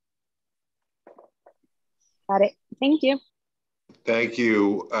 Got it. Thank you. Thank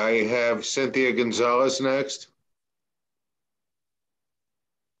you. I have Cynthia Gonzalez next.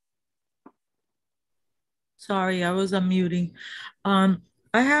 Sorry, I was unmuting. I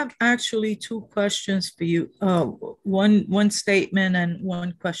have actually two questions for you. One statement and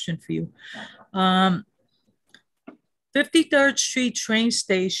one question for you. 53rd Street train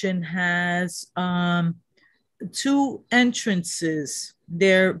station has two entrances.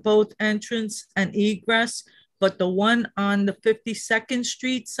 They're both entrance and egress, but the one on the 52nd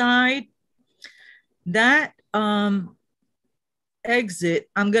Street side, that exit,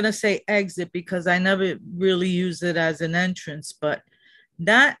 I'm going to say exit because I never really use it as an entrance, but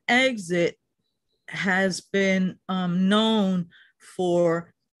that exit has been known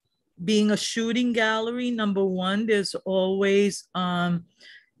for being a shooting gallery. Number one, there's always,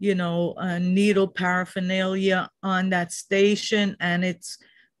 needle paraphernalia on that station, and it's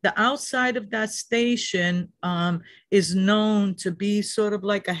the outside of that station is known to be sort of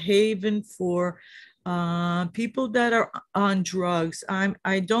like a haven for people that are on drugs.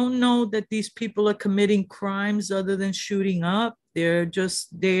 I don't know that these people are committing crimes other than shooting up. They're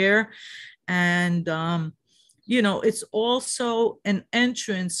just there. And, you know, it's also an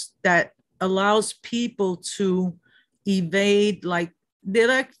entrance that allows people to evade, like, they're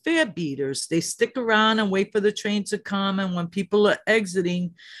like fare beaters. They stick around and wait for the train to come. And when people are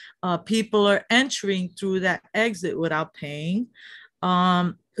exiting, people are entering through that exit without paying.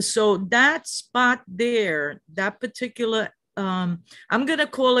 So that spot there, that particular, I'm going to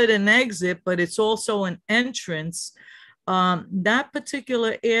call it an exit, but it's also an entrance. That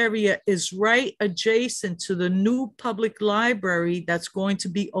particular area is right adjacent to the new public library that's going to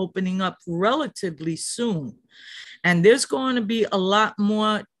be opening up relatively soon. And there's going to be a lot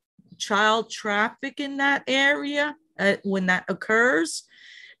more child traffic in that area when that occurs.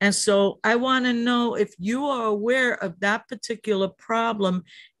 And so I want to know if you are aware of that particular problem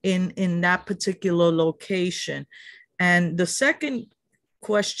in that particular location. And the second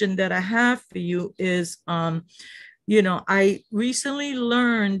question that I have for you is, you know, I recently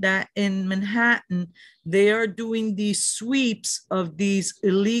learned that in Manhattan, they are doing these sweeps of these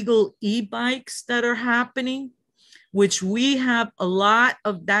illegal e-bikes that are happening, which we have a lot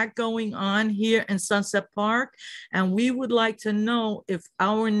of that going on here in Sunset Park. And we would like to know if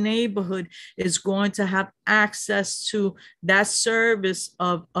our neighborhood is going to have access to that service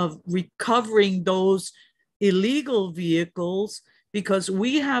of recovering those illegal vehicles, because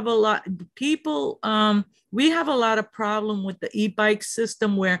we have a lot people, we have a lot of problem with the e-bike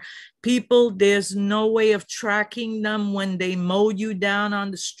system where people, there's no way of tracking them when they mow you down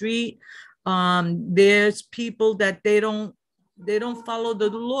on the street. There's people that they don't follow the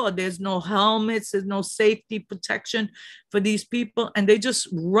law. There's no helmets, there's no safety protection for these people. And they just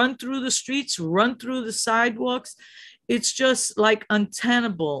run through the streets, run through the sidewalks. It's just like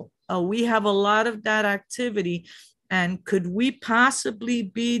untenable. We have a lot of that activity. And could we possibly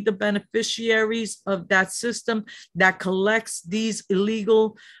be the beneficiaries of that system that collects these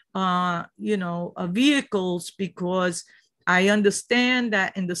illegal, vehicles? Because I understand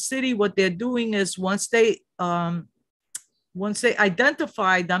that in the city, what they're doing is once they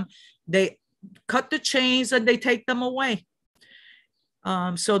identify them, they cut the chains and they take them away.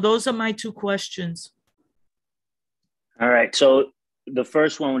 So those are my two questions. All right. So the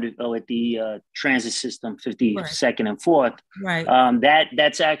first one with the transit system, 52nd and 4th. Right.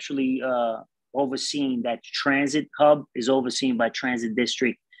 That's actually overseen. That transit hub is overseen by Transit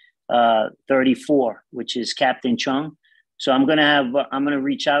District 34, which is Captain Chung. So I'm gonna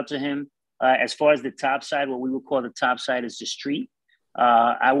reach out to him. As far as the top side, what we would call the top side is the street.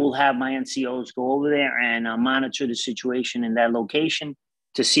 I will have my NCOs go over there and monitor the situation in that location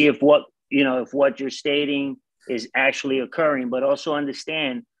to see if what you're stating is actually occurring, but also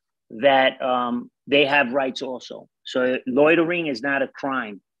understand that they have rights also. So loitering is not a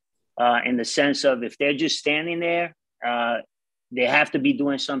crime in the sense of if they're just standing there, they have to be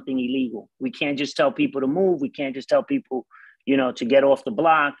doing something illegal. We can't just tell people to move. We can't just tell people, to get off the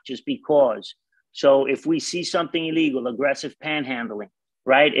block just because. So if we see something illegal, aggressive panhandling,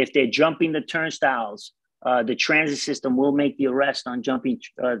 right? If they're jumping the turnstiles, the transit system will make the arrest on jumping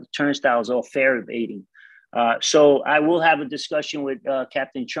turnstiles or fare evading. So I will have a discussion with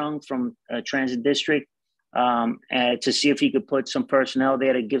Captain Chung from Transit District to see if he could put some personnel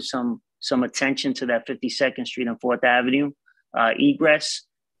there to give some attention to that 52nd Street and 4th Avenue egress.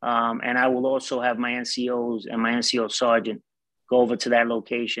 And I will also have my NCOs and my NCO sergeant go over to that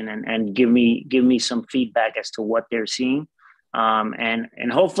location and give me some feedback as to what they're seeing.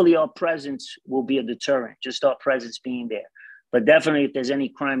 And hopefully our presence will be a deterrent, just our presence being there. But definitely if there's any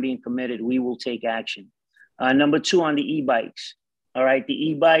crime being committed, we will take action. Number two, on the e-bikes. All right, the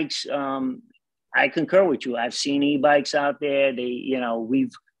e-bikes, I concur with you. I've seen e-bikes out there.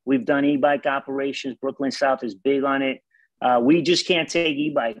 We've done e-bike operations. Brooklyn South is big on it. We just can't take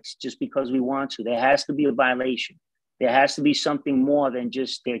e-bikes just because we want to. There has to be a violation. There has to be something more than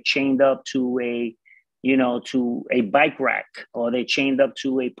just they're chained up to a bike rack or they're chained up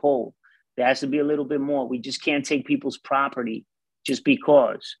to a pole. There has to be a little bit more. We just can't take people's property just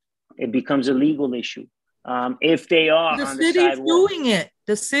because. It becomes a legal issue. If they are the on the city's sidewalk, doing it.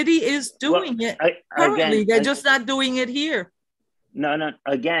 The city is doing it currently. They're just not doing it here. No.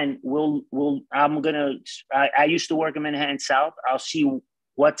 Again, I used to work in Manhattan South. I'll see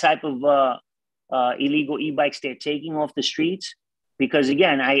what type of illegal e-bikes they're taking off the streets, because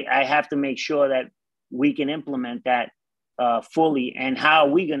again, I have to make sure that we can implement that fully. And how are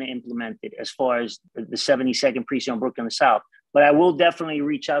we going to implement it as far as the 72nd Precinct, Brooklyn South? But I will definitely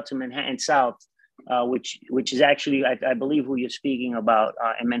reach out to Manhattan South, which is actually, I believe, who you're speaking about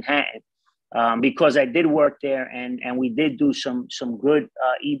in Manhattan. because I did work there and we did do some good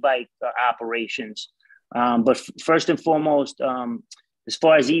e-bike operations. But first and foremost, as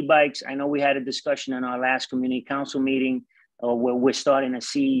far as e-bikes, I know we had a discussion in our last community council meeting where we're starting to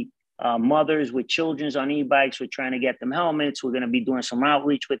see mothers with children on e-bikes. We're trying to get them helmets. We're going to be doing some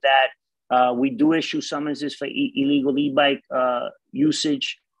outreach with that. We do issue summonses for illegal e-bike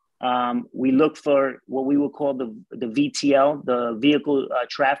usage. We look for what we would call the VTL, the vehicle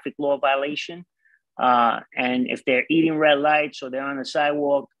traffic law violation. And if they're eating red lights or they're on the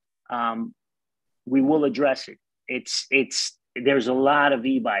sidewalk, we will address it. There's a lot of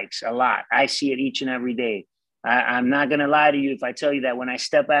e-bikes, a lot. I see it each and every day. I'm not going to lie to you if I tell you that when I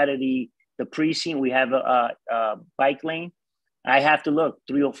step out of the precinct, we have a bike lane. I have to look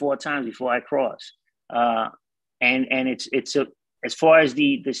 3 or 4 times before I cross. And as far as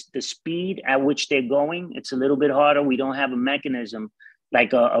the speed at which they're going, it's a little bit harder. We don't have a mechanism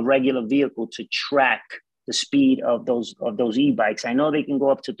like a regular vehicle to track the speed of those e-bikes. I know they can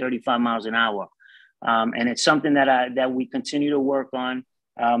go up to 35 miles an hour. And it's something that we continue to work on.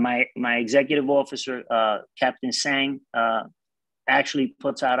 My executive officer, Captain Sang, actually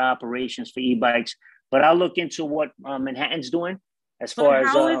puts out operations for e-bikes, but I'll look into what Manhattan's doing as far as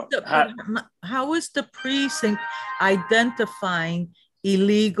how is the precinct identifying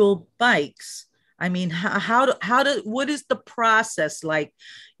illegal bikes? I mean, what is the process like?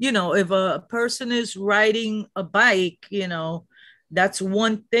 You know, if a person is riding a bike, you know, that's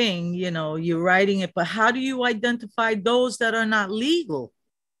one thing, you know, you're riding it, but how do you identify those that are not legal?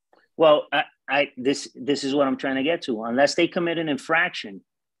 Well, this is what I'm trying to get to. Unless they commit an infraction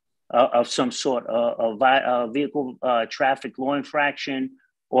of some sort, a vehicle traffic law infraction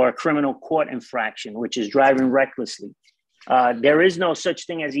or a criminal court infraction, which is driving recklessly, there is no such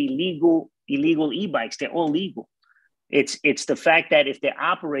thing as illegal e-bikes. They're all legal. It's the fact that if they're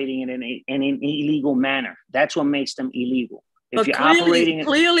operating in an illegal manner, that's what makes them illegal. If but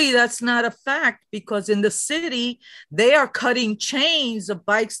clearly that's not a fact, because in the city, they are cutting chains of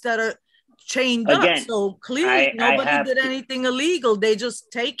bikes that are chained up. So clearly nobody did anything illegal. They're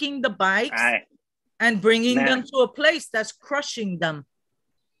just taking the bikes and bringing them to a place that's crushing them.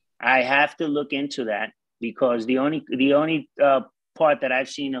 I have to look into that, because the only part that I've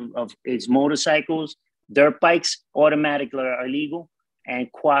seen of is motorcycles. Dirt bikes automatically are illegal,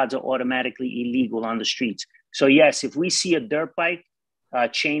 and quads are automatically illegal on the streets. So yes, if we see a dirt bike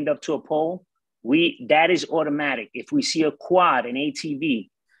chained up to a pole, that is automatic. If we see a quad, an ATV,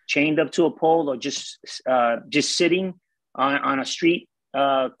 chained up to a pole or just sitting on a street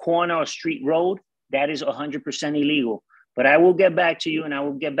corner or street road, that is 100% illegal. But I will get back to you, and I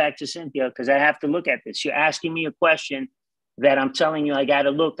will get back to Cynthia, because I have to look at this. You're asking me a question that I'm telling you I got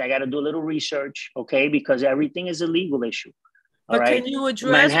to look. I got to do a little research, okay? Because everything is a legal issue. But can you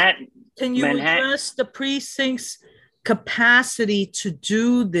address the precinct's capacity to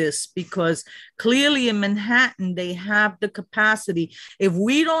do this? Because clearly in Manhattan, they have the capacity. If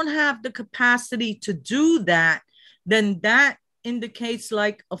we don't have the capacity to do that, then that indicates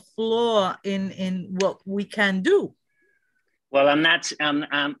like a flaw in what we can do. Well,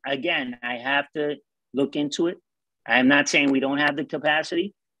 again, I have to look into it. I'm not saying we don't have the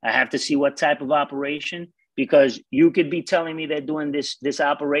capacity. I have to see what type of operation, because you could be telling me they're doing this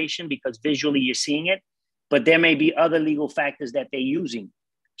operation because visually you're seeing it, but there may be other legal factors that they're using.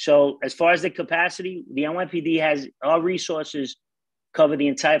 So as far as the capacity, the NYPD has our resources cover the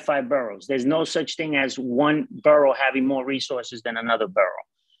entire 5 boroughs. There's no such thing as one borough having more resources than another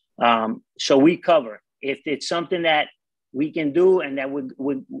borough. So we cover. If it's something that we can do, and that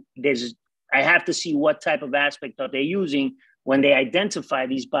I have to see what type of aspect that they're using when they identify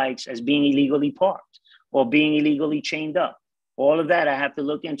these bikes as being illegally parked or being illegally chained up. All of that I have to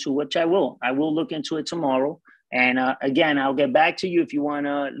look into, which I will. I will look into it tomorrow. And again, I'll get back to you if you want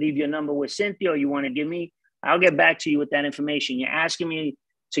to leave your number with Cynthia or you want to give me, I'll get back to you with that information. You're asking me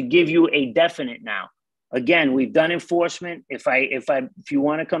to give you a definite now. Again, we've done enforcement. If you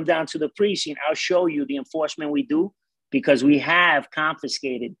want to come down to the precinct, I'll show you the enforcement we do, because we have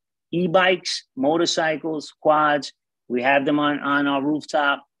confiscated e-bikes, motorcycles, quads. We have them on our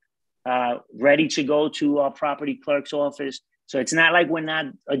rooftop, ready to go to our property clerk's office. So it's not like we're not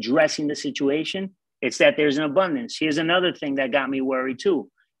addressing the situation. It's that there's an abundance. Here's another thing that got me worried too,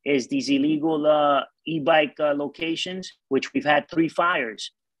 is these illegal e-bike locations, which we've had 3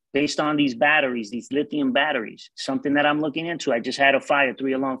 fires based on these batteries, these lithium batteries, something that I'm looking into. I just had a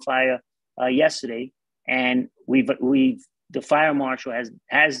 3-alarm fire yesterday, and the fire marshal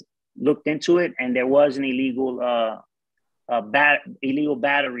has looked into it, and there was an illegal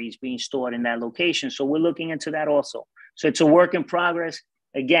batteries being stored in that location. So we're looking into that also. So it's a work in progress.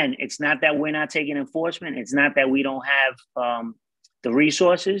 again, it's not that we're not taking enforcement. It's not that we don't have the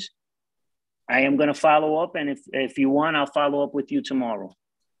resources. I am going to follow up. And if you want, I'll follow up with you tomorrow.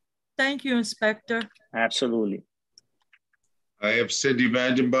 Thank you, Inspector. Absolutely. I have Cindy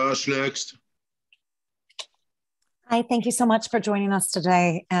Vandenbosch next. Hi, thank you so much for joining us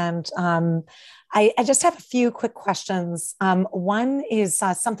today. And I just have a few quick questions. One is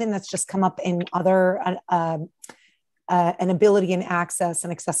something that's just come up in other an ability and access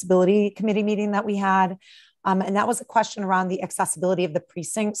and accessibility committee meeting that we had. And that was a question around the accessibility of the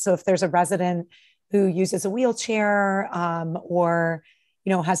precinct. So if there's a resident who uses a wheelchair or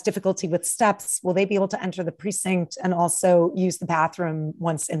has difficulty with steps, will they be able to enter the precinct and also use the bathroom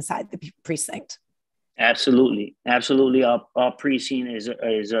once inside the precinct? Absolutely. Absolutely. Our precinct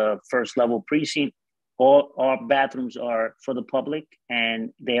is a first level precinct. All our bathrooms are for the public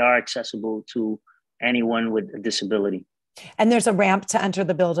and they are accessible to anyone with a disability. And there's a ramp to enter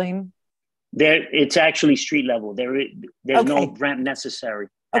the building? It's actually street level. There's no ramp necessary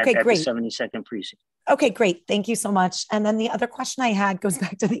at the 72nd precinct. Okay, great. Thank you so much. And then the other question I had goes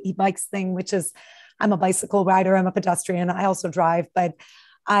back to the e-bikes thing, which is I'm a bicycle rider, I'm a pedestrian, I also drive, but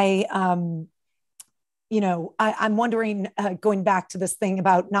I'm wondering, going back to this thing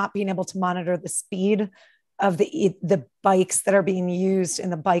about not being able to monitor the speed of the bikes that are being used in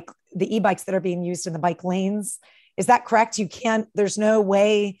the e-bikes that are being used in the bike lanes. Is that correct? There's no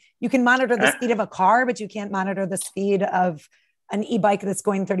way you can monitor the speed of a car, but you can't monitor the speed of an e-bike that's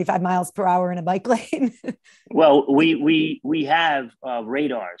going 35 miles per hour in a bike lane? Well, we have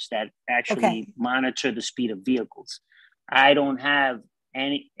radars that actually monitor the speed of vehicles. I don't have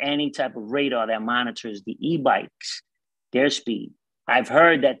any type of radar that monitors the e-bikes, their speed. I've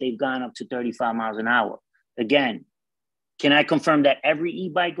heard that they've gone up to 35 miles an hour. Again, can I confirm that every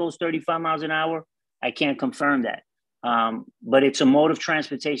e-bike goes 35 miles an hour? I can't confirm that. But it's a mode of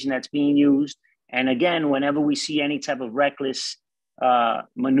transportation that's being used. And again, whenever we see any type of reckless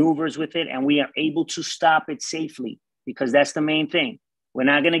maneuvers with it, and we are able to stop it safely, because that's the main thing. We're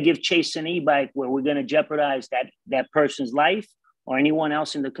not going to give chase to an e-bike where we're going to jeopardize that person's life or anyone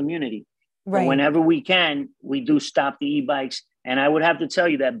else in the community. Right. But whenever we can, we do stop the e-bikes. And I would have to tell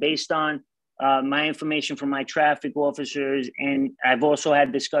you that based on my information from my traffic officers, and I've also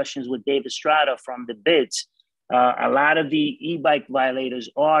had discussions with Dave Estrada from the BIDS, a lot of the e-bike violators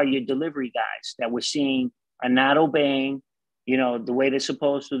are your delivery guys that we're seeing are not obeying, the way they're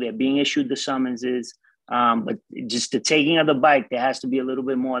supposed to. They're being issued the summonses. But just the taking of the bike, there has to be a little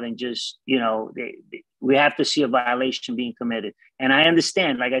bit more than just, we have to see a violation being committed. And I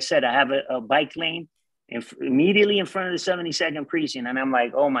understand, like I said, I have a bike lane immediately in front of the 72nd precinct. And I'm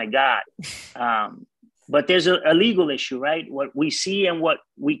like, oh my God. But there's a legal issue, right? What we see and what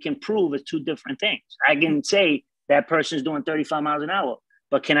we can prove is two different things. I can say that person's doing 35 miles an hour,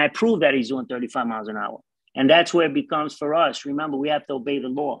 but can I prove that he's doing 35 miles an hour? And that's where it becomes for us. Remember, we have to obey the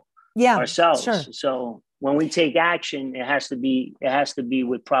law ourselves. Sure. So when we take action, it has to be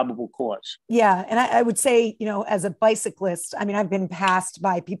with probable cause. Yeah. And I would say, as a bicyclist, I mean, I've been passed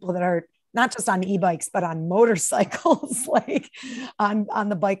by people that are not just on e-bikes, but on motorcycles, like on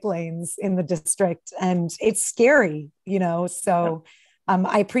the bike lanes in the district. And it's scary, so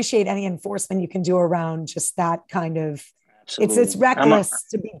I appreciate any enforcement you can do around just that kind of, it's reckless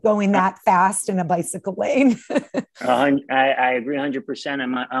to be going that fast in a bicycle lane. I agree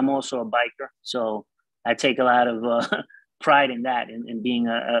 100%. I'm also a biker. So I take a lot of pride in that, in being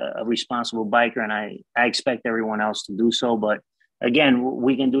a responsible biker. And I expect everyone else to do so. But again, what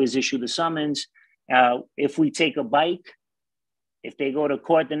we can do is issue the summons. If we take a bike, if they go to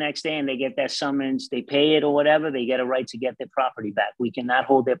court the next day and they get that summons, they pay it or whatever, they get a right to get their property back. We cannot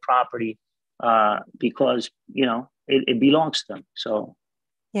hold their property because, it belongs to them. So.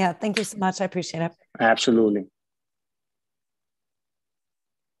 Yeah, thank you so much. I appreciate it. Absolutely.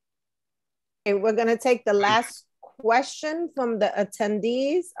 Okay, we're going to take the last question from the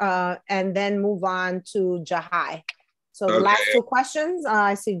attendees and then move on to Jahai. So the last two questions,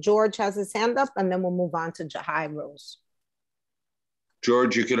 I see George has his hand up, and then we'll move on to Jahai Rose.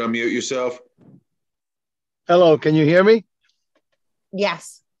 George, you can unmute yourself. Hello, can you hear me?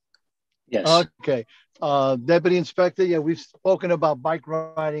 Yes. Yes. Okay. Deputy Inspector, yeah, we've spoken about bike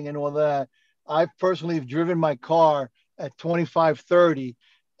riding and all that. I've personally driven my car at 25, 30,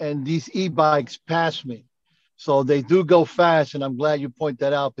 and these e-bikes pass me. So they do go fast, and I'm glad you point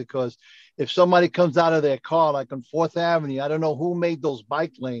that out, because if somebody comes out of their car, like on 4th Avenue, I don't know who made those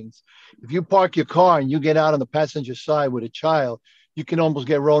bike lanes. If you park your car and you get out on the passenger side with a child, you can almost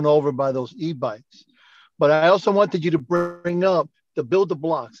get run over by those e-bikes. But I also wanted you to bring up the builder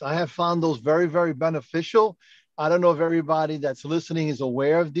blocks. I have found those very, very beneficial. I don't know if everybody that's listening is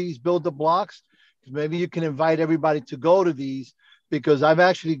aware of these Build the Blocks. Maybe you can invite everybody to go to these, because I've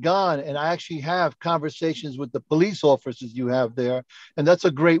actually gone and I actually have conversations with the police officers you have there. And that's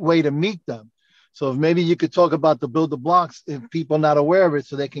a great way to meet them. So if maybe you could talk about the Build the Blocks if people are not aware of it,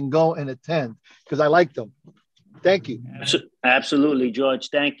 so they can go and attend, because I like them. Thank you. Absolutely, George.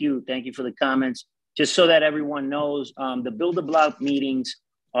 Thank you. Thank you for the comments. Just so that everyone knows, the Build the Block meetings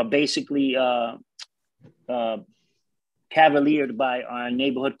are basically cavaliered by our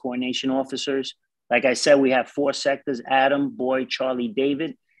neighborhood coordination officers. Like I said, we have 4 sectors: Adam, Boyd, Charlie,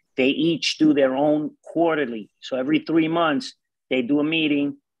 David. They each do their own quarterly. So every 3 months, they do a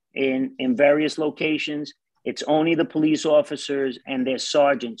meeting in various locations. It's only the police officers and their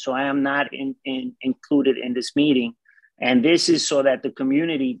sergeant. So I am not included in this meeting. And this is so that the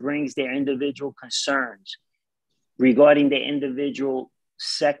community brings their individual concerns regarding their individual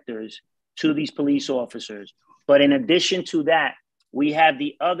sectors to these police officers. But in addition to that, we have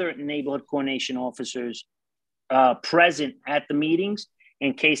the other neighborhood coordination officers present at the meetings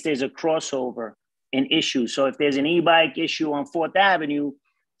in case there's a crossover in issues. So if there's an e-bike issue on 4th Avenue,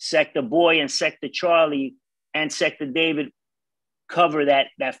 Sector Boy and Sector Charlie and Sector David cover that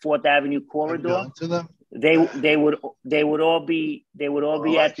 4th Avenue corridor. They would all be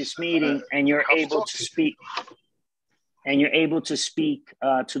at this meeting, and you're able to speak. And you're able to speak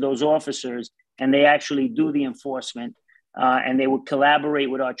to those officers, and they actually do the enforcement. And they would collaborate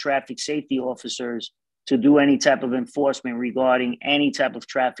with our traffic safety officers to do any type of enforcement regarding any type of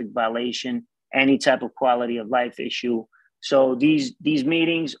traffic violation, any type of quality of life issue. So these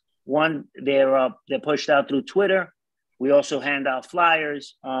meetings, one, they're pushed out through Twitter. We also hand out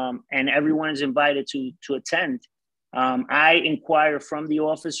flyers, and everyone is invited to attend. I inquire from the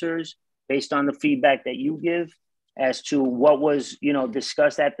officers based on the feedback that you give as to what was,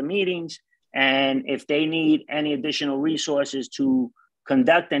 discussed at the meetings. And if they need any additional resources to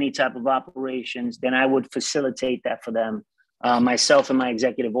conduct any type of operations, then I would facilitate that for them. Myself and my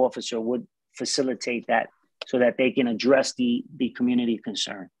executive officer would facilitate that so that they can address the community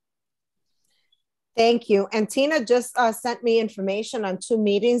concern. Thank you. And Tina just sent me information on 2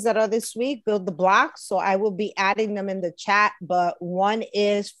 meetings that are this week, Build the Block. So I will be adding them in the chat, but one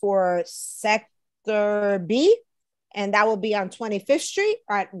is for Sector B, and that will be on 25th Street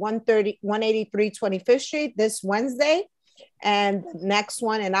at 183 25th Street this Wednesday. And the next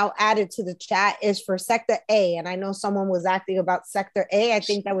one, and I'll add it to the chat, is for Sector A. And I know someone was asking about Sector A. I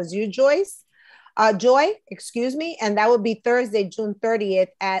think that was you, Joy, excuse me. And that would be Thursday, June 30th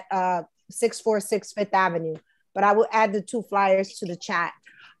at 646 5th Avenue. But I will add the 2 flyers to the chat.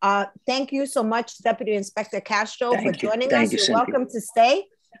 Thank you so much, Deputy Inspector Castro, for joining us. You're welcome to stay.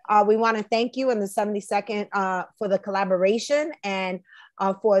 We want to thank you in the 72nd for the collaboration and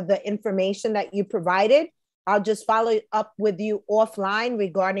for the information that you provided. I'll just follow up with you offline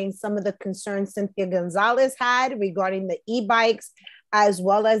regarding some of the concerns Cynthia Gonzalez had regarding the e-bikes, as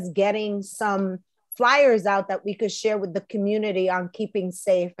well as getting some flyers out that we could share with the community on keeping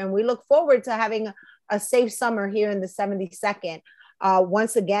safe. And we look forward to having a safe summer here in the 72nd.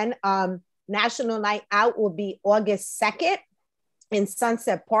 Once again, National Night Out will be August 2nd in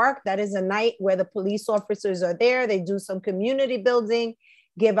Sunset Park. That is a night where the police officers are there. They do some community building,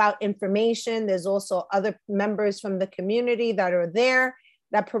 give out information. There's also other members from the community that are there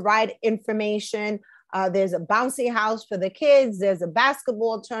that provide information. There's a bouncy house for the kids. There's a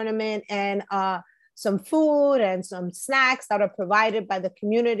basketball tournament and some food and some snacks that are provided by the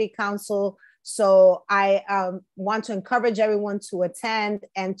community council. So I want to encourage everyone to attend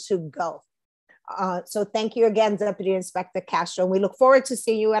and to go. So thank you again, Deputy Inspector Castro. We look forward to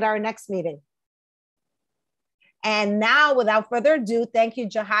seeing you at our next meeting. And now, without further ado, thank you,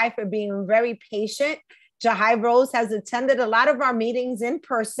 Jahai, for being very patient. Jahai Rose has attended a lot of our meetings in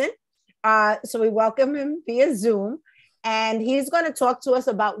person. So we welcome him via Zoom. And he's going to talk to us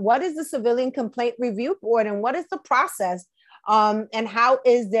about what is the Civilian Complaint Review Board and what is the process and how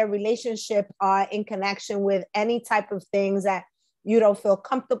is their relationship in connection with any type of things that you don't feel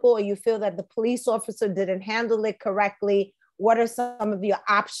comfortable or you feel that the police officer didn't handle it correctly. What are some of your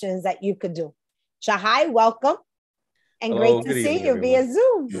options that you could do? Jahai, welcome. And great to see you via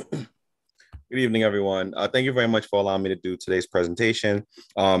Zoom. Good evening, everyone. Thank you very much for allowing me to do today's presentation.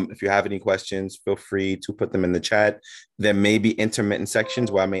 If you have any questions, feel free to put them in the chat. There may be intermittent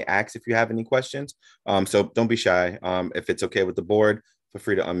sections where I may ask if you have any questions. So don't be shy. If it's okay with the board, feel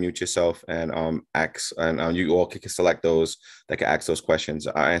free to unmute yourself and ask, and you all can select those that can ask those questions.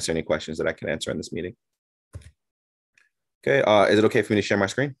 I'll answer any questions that I can answer in this meeting. Okay, is it okay for me to share my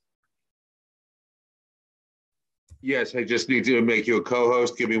screen? Yes, I just need to make you a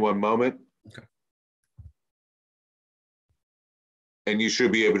co-host. Give me one moment. Okay. And you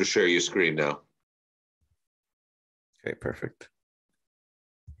should be able to share your screen now. Okay, perfect.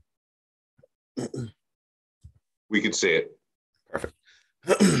 We can see it. Perfect.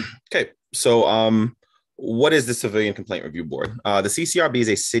 Okay, so what is the Civilian Complaint Review Board? The CCRB is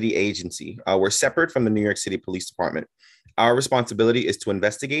a city agency. We're separate from the New York City Police Department. Our responsibility is to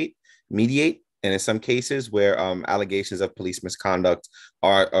investigate, mediate, and in some cases where allegations of police misconduct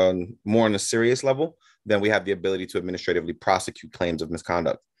are more on a serious level, then we have the ability to administratively prosecute claims of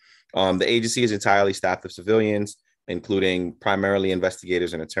misconduct. The agency is entirely staffed of civilians, including primarily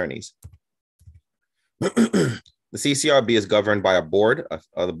investigators and attorneys. The CCRB is governed by a board.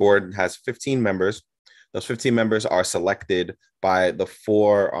 The board has 15 members. Those 15 members are selected by the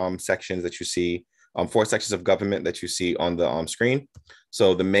four sections that you see, 4 sections of government that you see on the screen.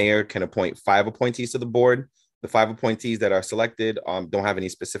 So the mayor can appoint 5 appointees to the board. The 5 appointees that are selected don't have any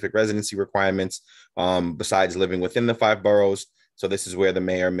specific residency requirements besides living within the 5 boroughs. So this is where the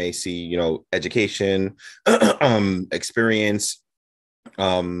mayor may see, education, experience,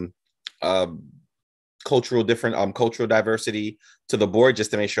 cultural diversity to the board, just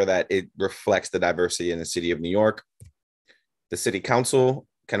to make sure that it reflects the diversity in the city of New York. The city council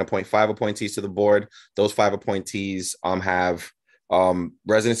can appoint 5 appointees to the board. Those 5 appointees have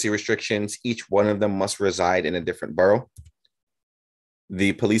residency restrictions. Each one of them must reside in a different borough.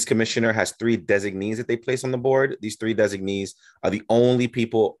 The police commissioner has 3 designees that they place on the board. These 3 designees are the only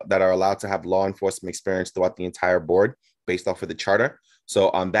people that are allowed to have law enforcement experience throughout the entire board based off of the charter. So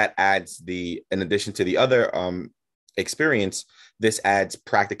that adds in addition to the other experience, this adds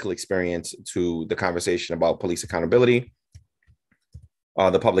practical experience to the conversation about police accountability.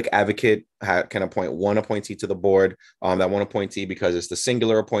 The public advocate can appoint 1 appointee to the board. That 1 appointee, because it's the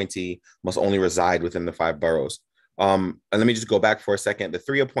singular appointee, must only reside within the 5 boroughs. And let me just go back for a second. The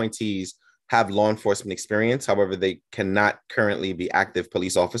 3 appointees have law enforcement experience. However, they cannot currently be active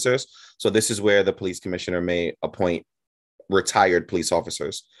police officers. So this is where the police commissioner may appoint retired police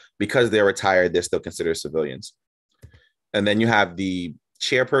officers. Because they're retired, they're still considered civilians. And then you have the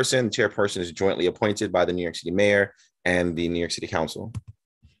chairperson. The chairperson is jointly appointed by the New York City mayor and the New York City Council.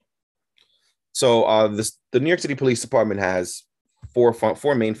 So the New York City Police Department has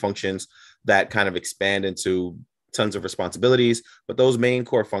 4 main functions that kind of expand into tons of responsibilities, but those main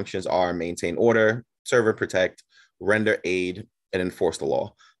core functions are maintain order, serve and protect, render aid, and enforce the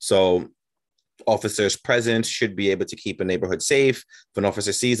law. So officers present should be able to keep a neighborhood safe. If an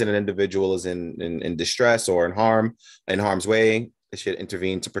officer sees that an individual is in distress or in harm's way, they should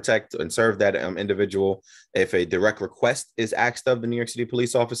intervene to protect and serve that individual. If a direct request is asked of the New York City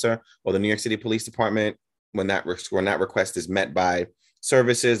police officer or the New York City Police Department, when that request is met by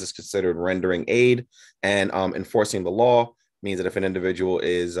services, it's considered rendering aid. And enforcing the law means that if an individual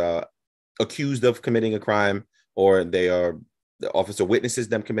is accused of committing a crime, or the officer witnesses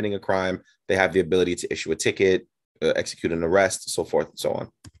them committing a crime, they have the ability to issue a ticket, execute an arrest, so forth and so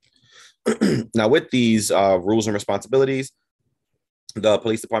on. Now, with these rules and responsibilities, the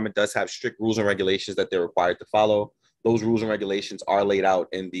police department does have strict rules and regulations that they're required to follow. Those rules and regulations are laid out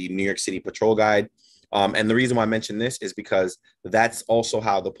in the New York City Patrol Guide. And the reason why I mention this is because that's also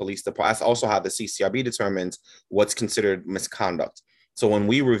how the CCRB determines what's considered misconduct. So when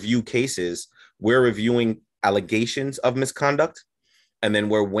we review cases, we're reviewing allegations of misconduct, and then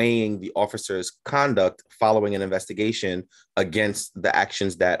we're weighing the officer's conduct following an investigation against the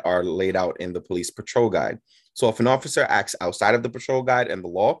actions that are laid out in the police patrol guide. So if an officer acts outside of the patrol guide and the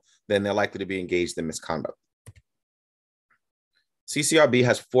law, then they're likely to be engaged in misconduct. CCRB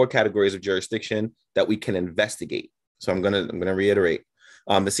has 4 categories of jurisdiction that we can investigate. So I'm gonna reiterate.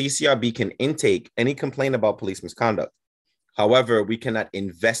 The CCRB can intake any complaint about police misconduct. However, we cannot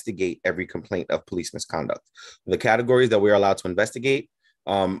investigate every complaint of police misconduct. The categories that we are allowed to investigate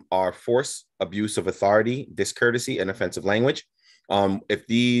are force, abuse of authority, discourtesy, and offensive language. If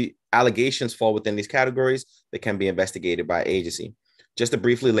the allegations fall within these categories, they can be investigated by agency. Just to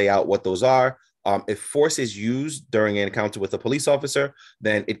briefly lay out what those are, if force is used during an encounter with a police officer,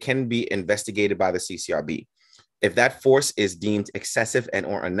 then it can be investigated by the CCRB. If that force is deemed excessive and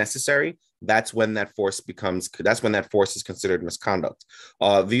or unnecessary, that's when that force is considered misconduct.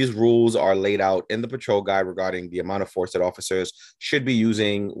 These rules are laid out in the patrol guide regarding the amount of force that officers should be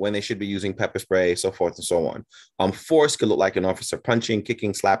using, when they should be using pepper spray, so forth and so on. Force could look like an officer punching,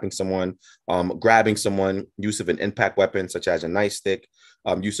 kicking, slapping someone, grabbing someone, use of an impact weapon such as a nightstick,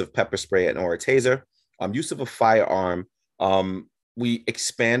 use of pepper spray and or a taser, use of a firearm. We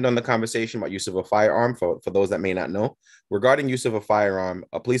expand on the conversation about use of a firearm for those that may not know. Regarding use of a firearm,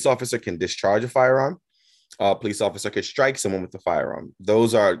 a police officer can discharge a firearm. a police officer could strike someone with a firearm.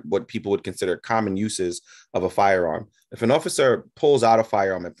 Those are what people would consider common uses of a firearm. If an officer pulls out a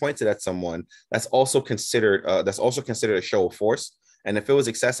firearm and points it at someone, that's also considered a show of force. And if it was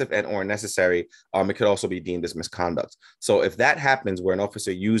excessive and or unnecessary, it could also be deemed as misconduct. So if that happens where an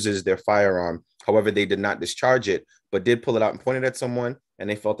officer uses their firearm, however, they did not discharge it, but did pull it out and point it at someone, and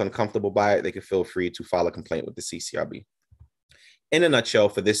they felt uncomfortable by it, they could feel free to file a complaint with the CCRB. In a nutshell,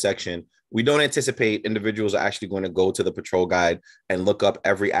 for this section, we don't anticipate individuals are actually going to go to the patrol guide and look up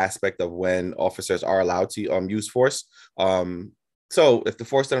every aspect of when officers are allowed to use force. So if the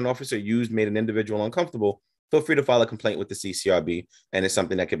force that an officer used made an individual uncomfortable, feel free to file a complaint with the CCRB, and it's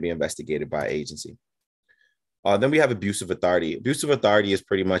something that can be investigated by agency. Then we have abuse of authority. Abuse of authority is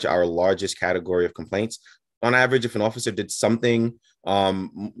pretty much our largest category of complaints. On average, if an officer did something,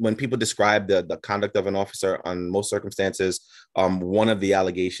 when people describe the conduct of an officer on most circumstances, one of the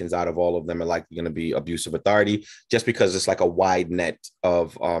allegations out of all of them are likely going to be abuse of authority, just because it's like a wide net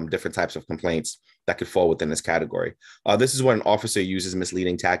of different types of complaints that could fall within this category. This is when an officer uses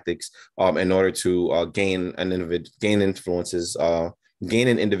misleading tactics in order to gain an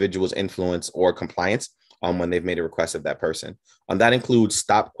individual's influence or compliance when they've made a request of that person. That includes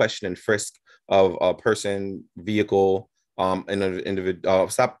stop, question, and frisk of a person, vehicle,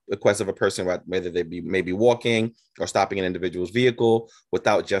 stop request of a person, whether they may be walking or stopping an individual's vehicle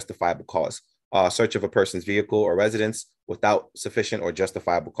without justifiable cause. Search of a person's vehicle or residence without sufficient or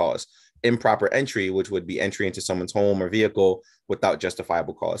justifiable cause. Improper entry, which would be entry into someone's home or vehicle without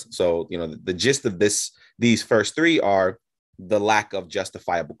justifiable cause. So, the gist of these first three are the lack of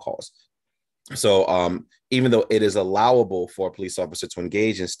justifiable cause. So even though it is allowable for a police officer to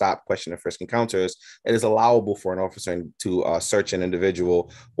engage in stop, question, and frisk encounters, it is allowable for an officer to search an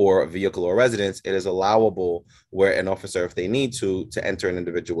individual or a vehicle or residence. It is allowable where an officer, if they need to enter an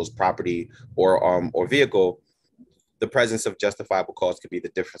individual's property or vehicle. The presence of justifiable cause could be the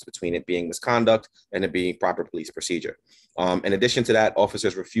difference between it being misconduct and it being proper police procedure. In addition to that,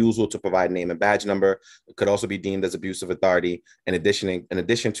 officers' refusal to provide name and badge number could also be deemed as abuse of authority. In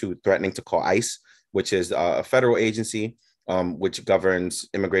addition to threatening to call ICE, which is a federal agency which governs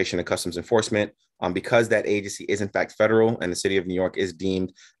immigration and customs enforcement, because that agency is in fact federal and the city of New York is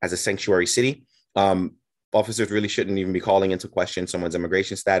deemed as a sanctuary city. Officers really shouldn't even be calling into question someone's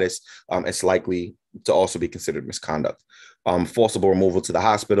immigration status. It's likely to also be considered misconduct. Forcible removal to the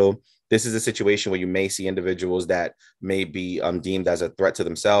hospital. This is a situation where you may see individuals that may be deemed as a threat to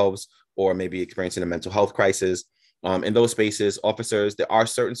themselves or may be experiencing a mental health crisis. In those spaces, there are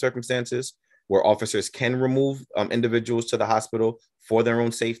certain circumstances where officers can remove individuals to the hospital for their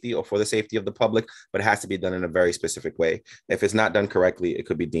own safety or for the safety of the public, but it has to be done in a very specific way. If it's not done correctly, it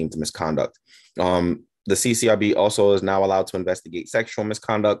could be deemed misconduct. The CCRB also is now allowed to investigate sexual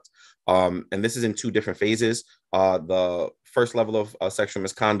misconduct. And this is in two different phases. The first level of sexual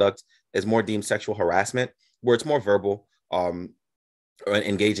misconduct is more deemed sexual harassment, where it's more verbal,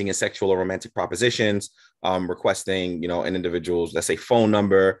 engaging in sexual or romantic propositions, requesting, an individual's, let's say, phone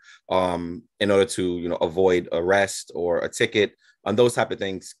number in order to, avoid arrest or a ticket. Those type of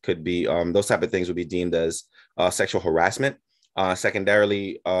things would be deemed as sexual harassment.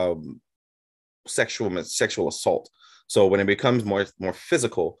 Secondarily, sexual assault. So when it becomes more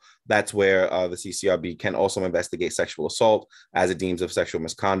physical, that's where the CCRB can also investigate sexual assault as it deems of sexual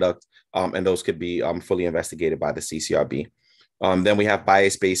misconduct, and those could be fully investigated by the CCRB. Then we have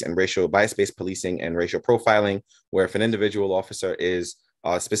bias-based policing and racial profiling, where if an individual officer is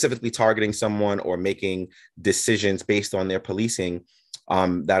specifically targeting someone or making decisions based on their policing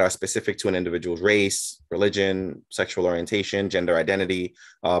that are specific to an individual's race, religion, sexual orientation, gender identity,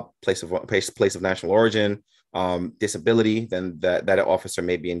 place of national origin, disability, then that officer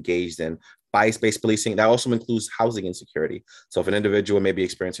may be engaged in bias-based policing. That also includes housing insecurity. So if an individual may be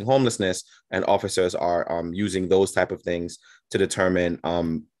experiencing homelessness and officers are using those type of things to determine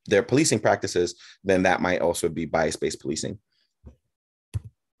their policing practices, then that might also be bias-based policing.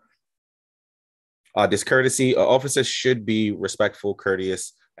 Discourtesy. Officers should be respectful,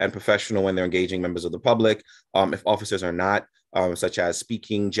 courteous, and professional when they're engaging members of the public. If officers are not, such as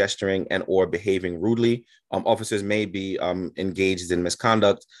speaking, gesturing, and or behaving rudely, officers may be engaged in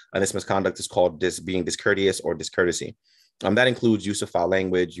misconduct, and this misconduct is called being discourteous or discourtesy. That includes use of foul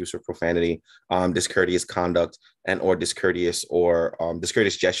language, use of profanity, discourteous conduct, and or discourteous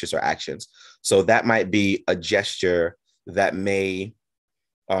gestures or actions. So that might be a gesture that may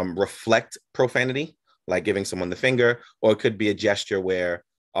reflect profanity, like giving someone the finger, or it could be a gesture where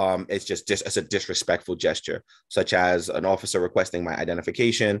It's a disrespectful gesture, such as an officer requesting my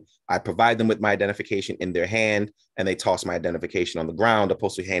identification. I provide them with my identification in their hand, and they toss my identification on the ground,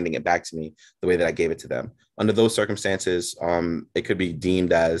 opposed to handing it back to me the way that I gave it to them. Under those circumstances, it could be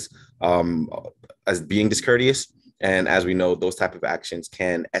deemed as being discourteous. And as we know, those type of actions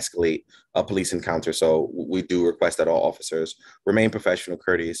can escalate a police encounter. So we do request that all officers remain professional,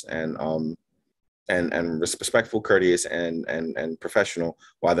 courteous, and respectful, courteous, and professional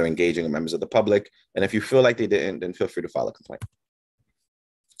while they're engaging with members of the public. And if you feel like they didn't, then feel free to file a complaint.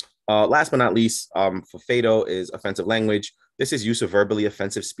 Last but not least, for FATO is offensive language. This is use of verbally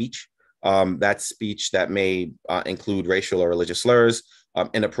offensive speech. That's speech that may include racial or religious slurs,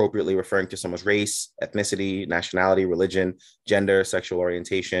 inappropriately referring to someone's race, ethnicity, nationality, religion, gender, sexual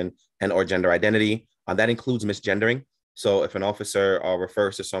orientation, and or gender identity. That includes misgendering. So if an officer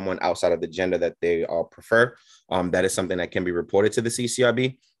refers to someone outside of the gender that they prefer, that is something that can be reported to the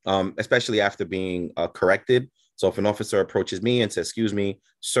CCRB, especially after being corrected. So if an officer approaches me and says, "Excuse me,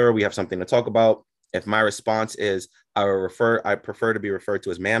 sir, we have something to talk about," if my response is, I prefer to be referred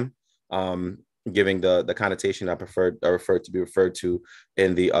to as ma'am, giving the connotation I prefer to be referred to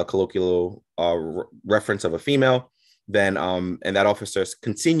in the colloquial reference of a female, then and that officer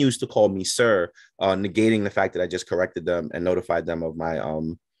continues to call me sir, negating the fact that I just corrected them and notified them of my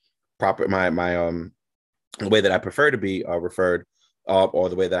the way that I prefer to be referred, or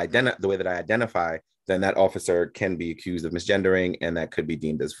the way that I identify, then that officer can be accused of misgendering, and that could be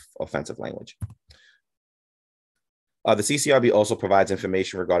deemed as offensive language. The CCRB also provides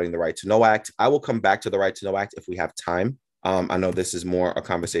information regarding the Right to Know Act. I will come back to the Right to Know Act if we have time. I know this is more a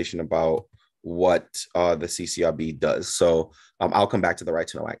conversation about what the CCRB does. So I'll come back to the Right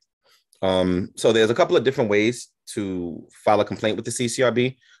to Know Act. So there's a couple of different ways to file a complaint with the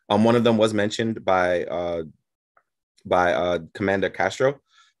CCRB. One of them was mentioned by Commander Castro.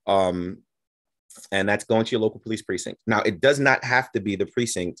 And that's going to your local police precinct. Now, it does not have to be the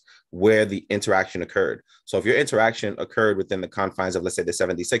precinct where the interaction occurred. So if your interaction occurred within the confines of, let's say, the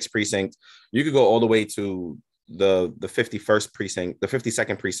 76th precinct, you could go all the way to the 51st precinct, the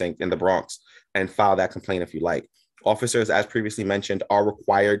 52nd precinct in the Bronx, and file that complaint if you like. Officers, as previously mentioned, are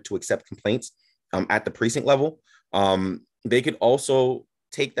required to accept complaints at the precinct level. They could also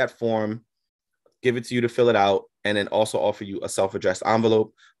take that form, give it to you to fill it out, and then also offer you a self-addressed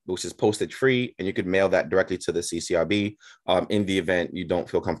envelope, which is postage free, and you could mail that directly to the CCRB in the event you don't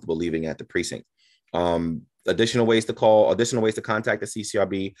feel comfortable leaving at the precinct. Additional ways to contact the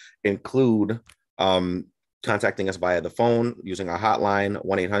CCRB include contacting us via the phone using our hotline,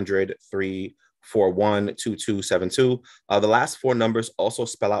 1-800-341-2272. The last four numbers also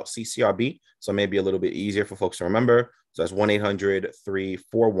spell out CCRB, so maybe a little bit easier for folks to remember. So that's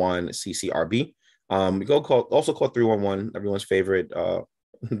 1-800-341-CCRB. We also call 311, everyone's favorite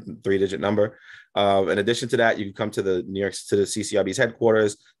three-digit number. In addition to that, you can come to the CCRB's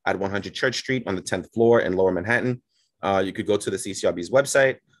headquarters at 100 Church Street on the 10th floor in Lower Manhattan. You could go to the CCRB's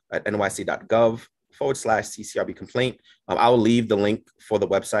website at nyc.gov/CCRB complaint. I will leave the link for the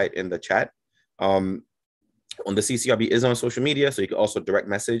website in the chat. The CCRB is on social media, so you can also direct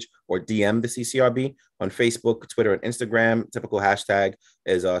message or DM the CCRB on Facebook, Twitter, and Instagram. Typical hashtag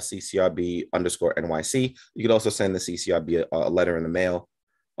is CCRB_NYC. You could also send the CCRB a letter in the mail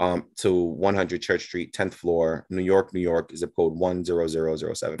to 100 Church Street, 10th floor, New York, zip code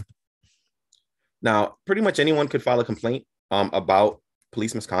 10007. Now, pretty much anyone could file a complaint about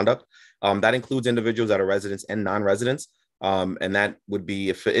police misconduct. That includes individuals that are residents and non-residents. And that would be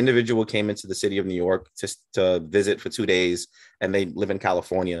if an individual came into the city of New York to visit for 2 days and they live in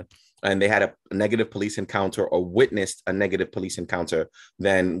California and they had a negative police encounter or witnessed a negative police encounter,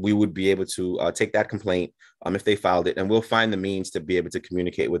 then we would be able to take that complaint if they filed it, and we'll find the means to be able to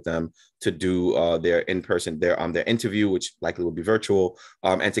communicate with them to do their in-person, their interview, which likely will be virtual,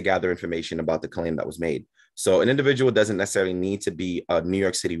 and to gather information about the claim that was made. So an individual doesn't necessarily need to be a New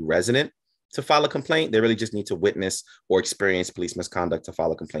York City resident to file a complaint. They really just need to witness or experience police misconduct to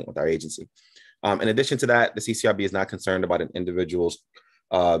file a complaint with our agency. In addition to that, the CCRB is not concerned about an individual's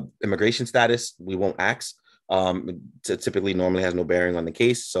immigration status. We won't ask. Typically normally has no bearing on the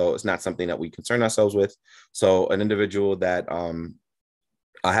case, so it's not something that we concern ourselves with. So an individual that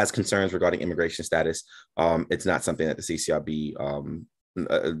has concerns regarding immigration status, it's not something that the CCRB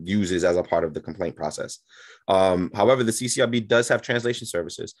uses as a part of the complaint process. However, the CCRB does have translation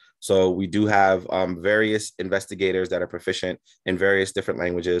services. So we do have various investigators that are proficient in various different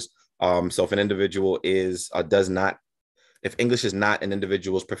languages. So if an individual if English is not an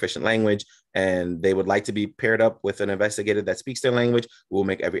individual's proficient language and they would like to be paired up with an investigator that speaks their language, we'll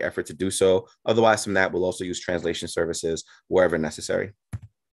make every effort to do so. Otherwise, from that, we'll also use translation services wherever necessary.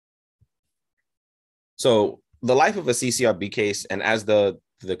 So the life of a CCRB case, and as the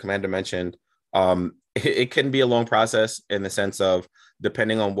commander mentioned, it can be a long process in the sense of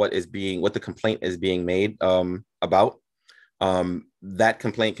depending on what the complaint is being made about. That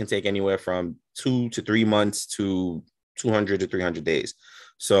complaint can take anywhere from 2 to 3 months to 200 to 300 days.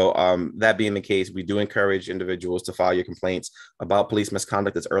 So that being the case, we do encourage individuals to file your complaints about police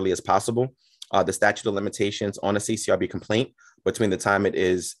misconduct as early as possible. The statute of limitations on a CCRB complaint between the time it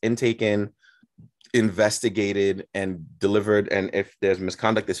is intaken, investigated, and delivered, and if there's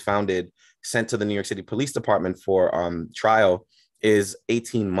misconduct is founded, sent to the New York City Police Department for trial, is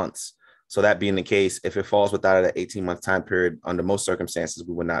 18 months. So that being the case, if it falls without an 18-month time period, under most circumstances,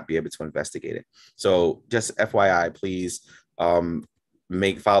 we would not be able to investigate it. So just FYI, please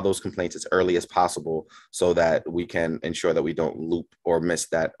file those complaints as early as possible so that we can ensure that we don't loop or miss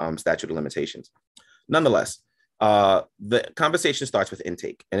that statute of limitations. Nonetheless, the conversation starts with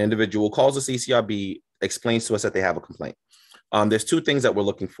intake. An individual calls the CCRB, explains to us that they have a complaint. There's two things that we're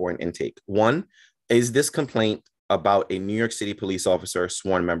looking for in intake. One, is this complaint about a New York City police officer,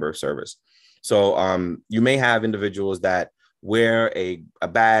 sworn member of service? So you may have individuals that wear a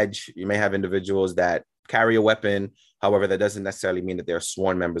badge. You may have individuals that carry a weapon. However, that doesn't necessarily mean that they're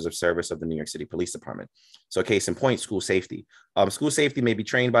sworn members of service of the New York City Police Department. So case in point, school safety. School safety may be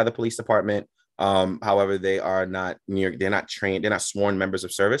trained by the police department. However, they are not they're not trained, they're not sworn members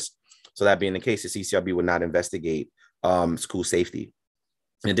of service. So that being the case, the CCRB would not investigate school safety.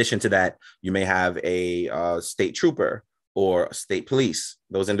 In addition to that, you may have a state trooper or state police.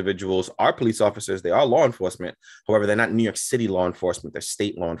 Those individuals are police officers. They are law enforcement. However, they're not New York City law enforcement. They're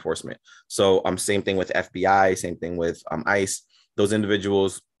state law enforcement. So same thing with FBI, same thing with ICE. Those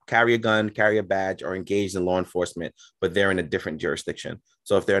individuals carry a gun, carry a badge, are engaged in law enforcement, but they're in a different jurisdiction.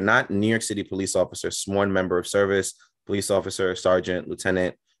 So if they're not New York City police officers, sworn member of service, police officer, sergeant,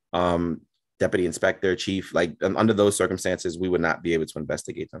 lieutenant, deputy inspector, chief, like under those circumstances, we would not be able to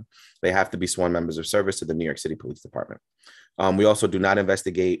investigate them. They have to be sworn members of service to the New York City Police Department. We also do not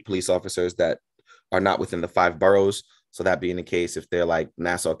investigate police officers that are not within the 5 boroughs. So that being the case, if they're like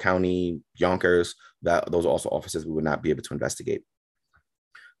Nassau County, Yonkers, those are also officers we would not be able to investigate.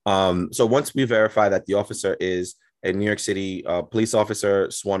 So once we verify that the officer is a New York City police officer,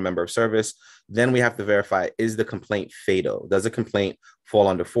 sworn member of service, then we have to verify, is the complaint fatal? Does the complaint fall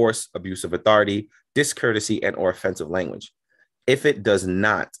under force, abuse of authority, discourtesy, and or offensive language? If it does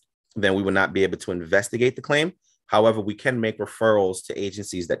not, then we will not be able to investigate the claim. However, we can make referrals to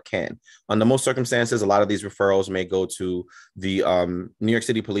agencies that can. Under most circumstances, a lot of these referrals may go to the New York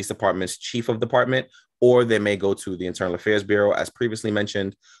City Police Department's chief of department, or they may go to the Internal Affairs Bureau, as previously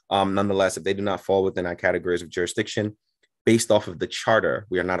mentioned. Nonetheless, if they do not fall within our categories of jurisdiction, based off of the charter,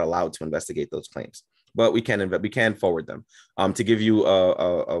 we are not allowed to investigate those claims, but we can forward them. To give you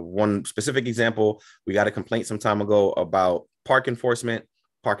one specific example, we got a complaint some time ago about park enforcement.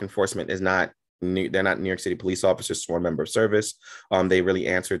 Park enforcement is not, they're not New York City police officers, sworn member of service. They really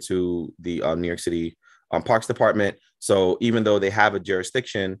answer to the New York City Parks Department. So even though they have a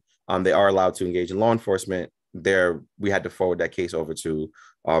jurisdiction, they are allowed to engage in law enforcement. We had to forward that case over to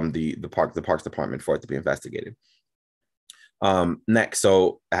the Parks Department for it to be investigated. Next,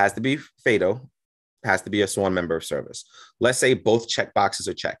 so it has to be fatal, has to be a sworn member of service. Let's say both check boxes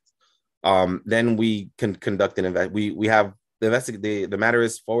are checked. Then we can conduct an we have the matter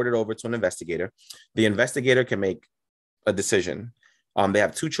is forwarded over to an investigator. The investigator can make a decision. They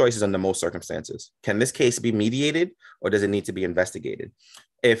have 2 choices under most circumstances. Can this case be mediated, or does it need to be investigated?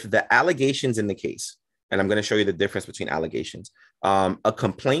 If the allegations in the case, and I'm going to show you the difference between allegations. A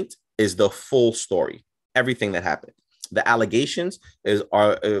complaint is the full story, everything that happened. The allegations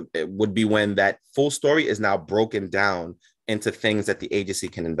would be when that full story is now broken down into things that the agency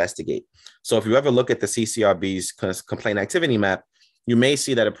can investigate. So if you ever look at the CCRB's complaint activity map, you may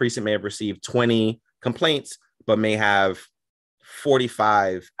see that a precinct may have received 20 complaints, but may have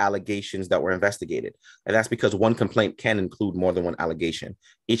 45 allegations that were investigated. And that's because one complaint can include more than one allegation.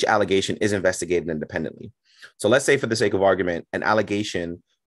 Each allegation is investigated independently. So let's say, for the sake of argument, an allegation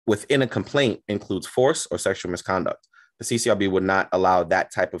within a complaint includes force or sexual misconduct. The CCRB would not allow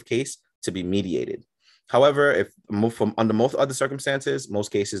that type of case to be mediated. However, under most other circumstances,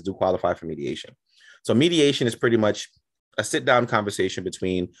 most cases do qualify for mediation. So mediation is pretty much a sit-down conversation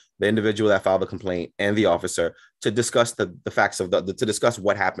between the individual that filed the complaint and the officer to discuss the facts of to discuss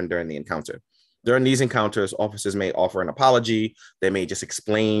what happened during the encounter. During these encounters, officers may offer an apology. They may just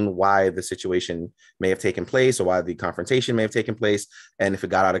explain why the situation may have taken place, or why the confrontation may have taken place, and if it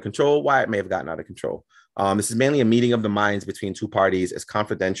got out of control, why it may have gotten out of control. This is mainly a meeting of the minds between 2 parties. It's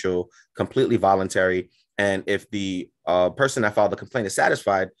confidential, completely voluntary. And if the person that filed the complaint is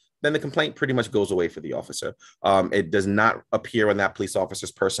satisfied, then the complaint pretty much goes away for the officer. It does not appear on that police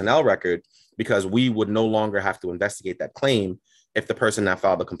officer's personnel record because we would no longer have to investigate that claim if the person that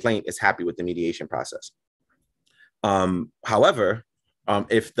filed the complaint is happy with the mediation process. However,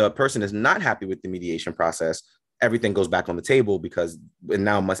 if the person is not happy with the mediation process, everything goes back on the table because it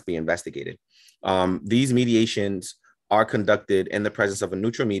now must be investigated. These mediations are conducted in the presence of a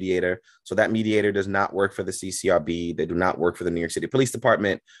neutral mediator. So that mediator does not work for the CCRB. They do not work for the New York City Police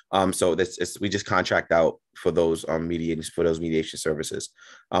Department. So we just contract out for those mediation services.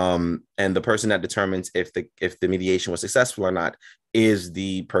 And the person that determines if the mediation was successful or not is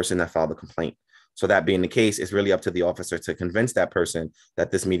the person that filed the complaint. So that being the case, it's really up to the officer to convince that person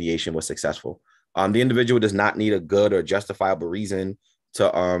that this mediation was successful. The individual does not need a good or justifiable reason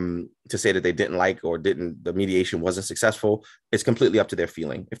to say that they didn't like or the mediation wasn't successful. It's completely up to their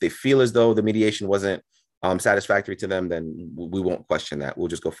feeling. If they feel as though the mediation wasn't satisfactory to them, then we won't question that. We'll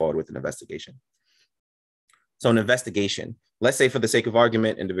just go forward with an investigation. So an investigation, let's say for the sake of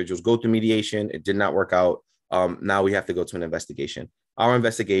argument, individuals go through mediation, it did not work out. Now we have to go to an investigation. Our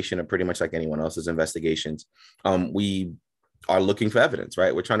investigation are pretty much like anyone else's investigations. We are looking for evidence,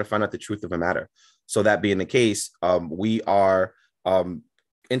 right? We're trying to find out the truth of a matter. So that being the case, we are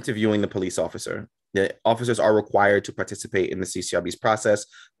interviewing the police officer. The officers are required to participate in the CCRB's process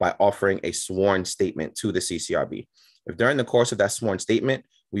by offering a sworn statement to the CCRB. If during the course of that sworn statement,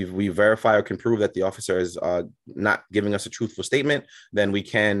 we verify or can prove that the officer is not giving us a truthful statement, then we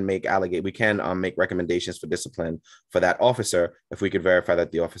can make recommendations for discipline for that officer if we could verify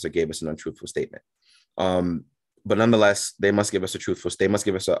that the officer gave us an untruthful statement. But nonetheless, they must give us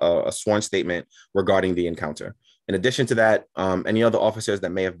a sworn statement regarding the encounter. In addition to that, any other officers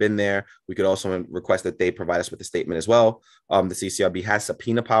that may have been there, we could also request that they provide us with a statement as well. The CCRB has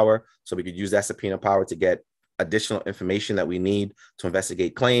subpoena power, so we could use that subpoena power to get additional information that we need to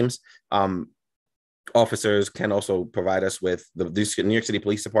investigate claims. Officers can also provide us with the New York City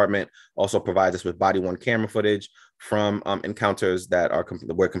Police Department also provides us with body-worn camera footage from encounters that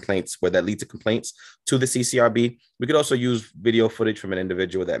lead to complaints to the CCRB. We could also use video footage from an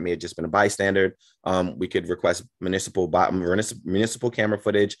individual that may have just been a bystander. We could request municipal camera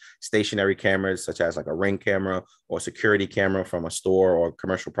footage, stationary cameras such as like a Ring camera or security camera from a store or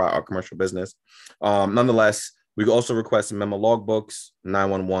commercial business. Nonetheless, we could also request memo logbooks,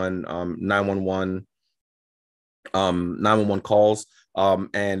 911 calls,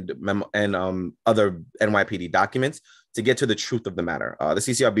 and other NYPD documents to get to the truth of the matter. The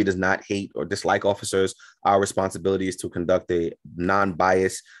CCRB does not hate or dislike officers. Our responsibility is to conduct a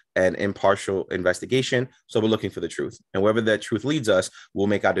non-biased and impartial investigation. So we're looking for the truth. And wherever that truth leads us, we'll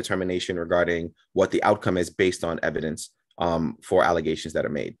make our determination regarding what the outcome is based on evidence for allegations that are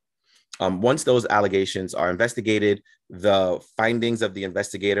made. Once those allegations are investigated, the findings of the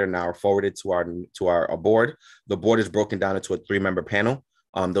investigator now are forwarded to our board. The board is broken down into a 3-member panel.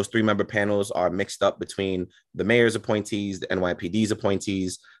 Those 3-member panels are mixed up between the mayor's appointees, the NYPD's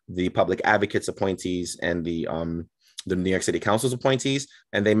appointees, the public advocate's appointees, and the New York City Council's appointees,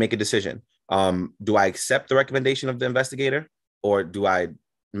 and they make a decision. Do I accept the recommendation of the investigator, or do I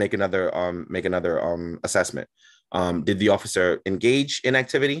make another assessment? Did the officer engage in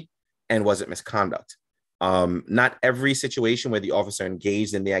activity? And was it misconduct? Not every situation where the officer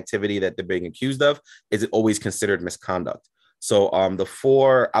engaged in the activity that they're being accused of is it always considered misconduct. So the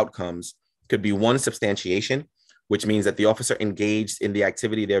 4 outcomes could be: 1, substantiation, which means that the officer engaged in the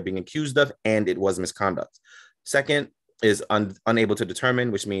activity they're being accused of and it was misconduct. 2nd is unable to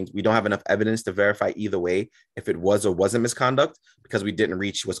determine, which means we don't have enough evidence to verify either way if it was or wasn't misconduct because we didn't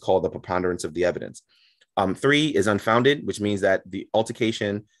reach what's called the preponderance of the evidence. 3 is unfounded, which means that the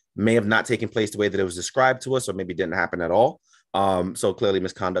altercation may have not taken place the way that it was described to us, or maybe didn't happen at all. So clearly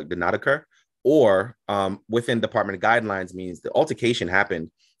misconduct did not occur. Or within department guidelines means the altercation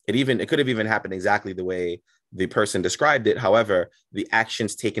happened. It could have even happened exactly the way the person described it. However, the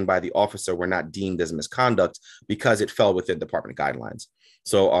actions taken by the officer were not deemed as misconduct because it fell within department guidelines.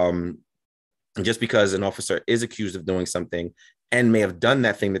 So just because an officer is accused of doing something and may have done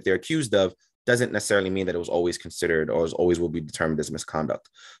that thing that they're accused of doesn't necessarily mean that it was always considered or always will be determined as misconduct.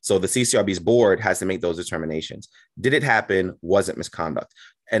 So the CCRB's board has to make those determinations. Did it happen? Was it misconduct?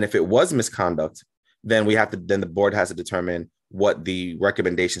 And if it was misconduct, then the board has to determine what the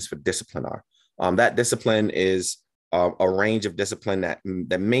recommendations for discipline are. That discipline is a range of discipline that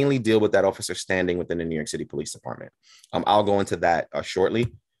mainly deal with that officer standing within the New York City Police Department. I'll go into that shortly.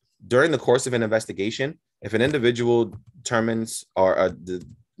 During the course of an investigation, if an individual determines or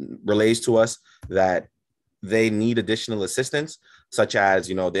relays to us that they need additional assistance, such as,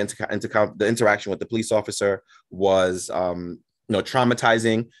 the interaction with the police officer was,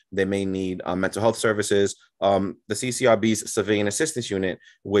 traumatizing. They may need mental health services. The CCRB's Civilian Assistance Unit,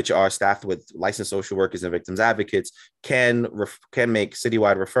 which are staffed with licensed social workers and victims advocates, can make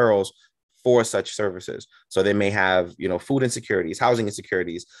citywide referrals for such services. So they may have, food insecurities, housing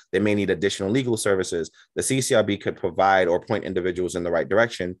insecurities. They may need additional legal services. The CCRB could provide or point individuals in the right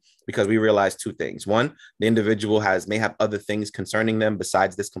direction, because we realize two things. One, the individual may have other things concerning them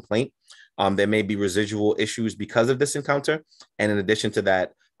besides this complaint. There may be residual issues because of this encounter. And in addition to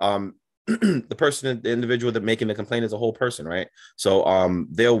that, the individual that making the complaint is a whole person, right? So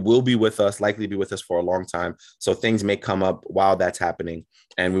they will be with us, likely be with us for a long time. So things may come up while that's happening.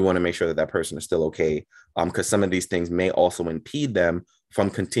 And we want to make sure that that person is still okay, because some of these things may also impede them from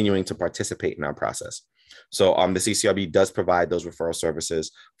continuing to participate in our process. So the CCRB does provide those referral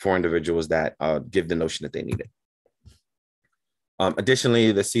services for individuals that give the notion that they need it.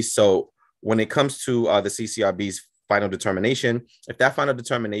 Additionally, so when it comes to the CCRB's final determination, if that final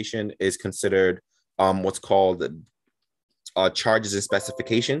determination is considered what's called charges and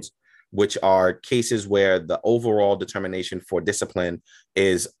specifications, which are cases where the overall determination for discipline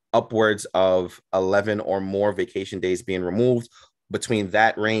is upwards of 11 or more vacation days being removed, between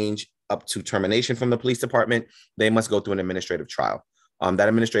that range up to termination from the police department, they must go through an administrative trial. That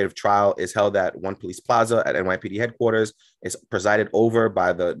administrative trial is held at One Police Plaza at NYPD headquarters. It's presided over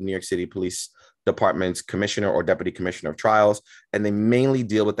by the New York City Police Department's commissioner or deputy commissioner of trials, and they mainly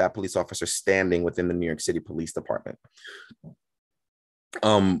deal with that police officer standing within the New York City Police Department.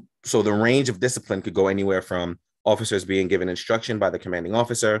 So the range of discipline could go anywhere from officers being given instruction by the commanding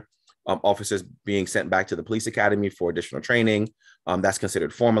officer, officers being sent back to the police academy for additional training. That's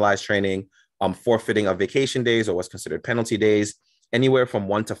considered formalized training, forfeiting of vacation days or what's considered penalty days. Anywhere from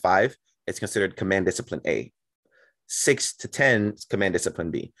 1 to 5, it's considered command discipline A. 6 to 10 is command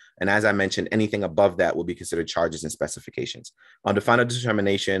discipline B. And as I mentioned, anything above that will be considered charges and specifications. On the final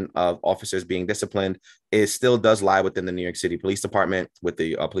determination of officers being disciplined, it still does lie within the New York City Police Department, with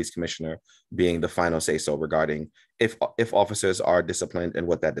the police commissioner being the final say-so regarding if officers are disciplined and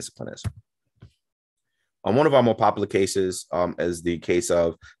what that discipline is. One of our more popular cases is the case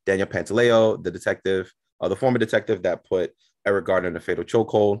of Daniel Pantaleo, the former detective that put Eric Gardner in a fatal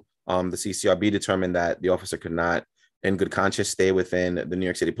chokehold. The CCRB determined that the officer could not, in good conscience, stay within the New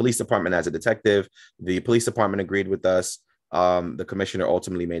York City Police Department as a detective. The police department agreed with us. The commissioner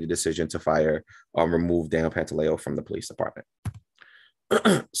ultimately made a decision to remove Daniel Pantaleo from the police department.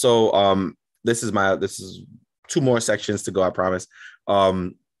 So this is 2 more sections to go, I promise.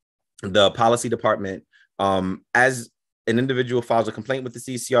 The policy department, as an individual files a complaint with the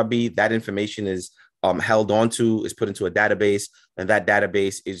CCRB, that information is held onto, is put into a database, and that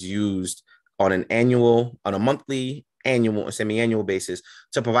database is used on a monthly, annual, or semi-annual basis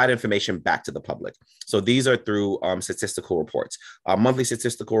to provide information back to the public. So these are through statistical reports. A monthly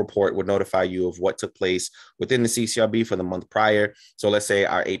statistical report would notify you of what took place within the CCRB for the month prior. So let's say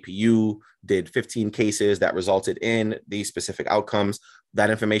our APU did 15 cases that resulted in these specific outcomes.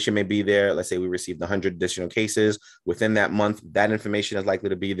 That information may be there. Let's say we received 100 additional cases within that month. That information is likely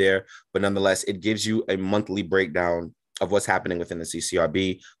to be there, but nonetheless, it gives you a monthly breakdown of what's happening within the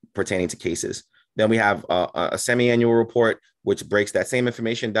CCRB pertaining to cases. Then we have a semi-annual report, which breaks that same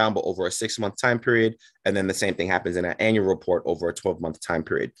information down, but over a 6-month time period. And then the same thing happens in an annual report over a 12-month time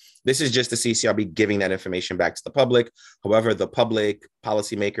period. This is just the CCRB giving that information back to the public. However, the public,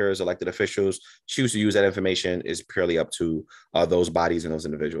 policymakers, elected officials choose to use that information is purely up to those bodies and those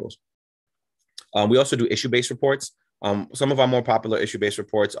individuals. We also do issue-based reports. Some of our more popular issue-based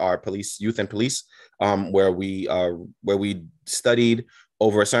reports are Youth and Police, where we studied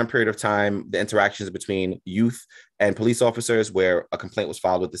over a certain period of time the interactions between youth and police officers, where a complaint was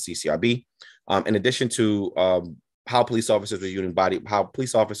filed with the CCRB. In addition to how police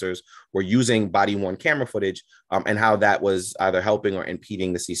officers were using body-worn camera footage, and how that was either helping or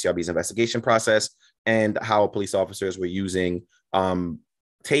impeding the CCRB's investigation process, and how police officers were using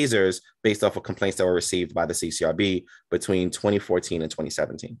tasers based off of complaints that were received by the CCRB between 2014 and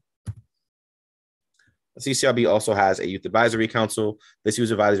 2017. The CCRB also has a youth advisory council. This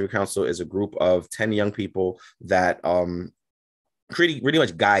youth advisory council is a group of 10 young people that pretty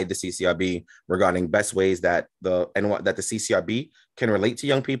much guide the CCRB regarding best ways that the CCRB can relate to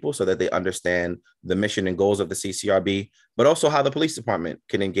young people, so that they understand the mission and goals of the CCRB, but also how the police department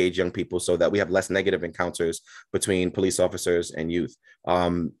can engage young people so that we have less negative encounters between police officers and youth.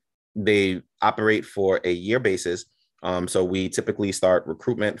 They operate for a year basis. So we typically start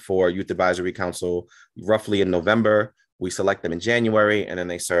recruitment for Youth Advisory Council roughly in November. We select them in January, and then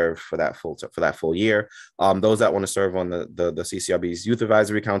they serve for that full year. Those that want to serve on the CCRB's Youth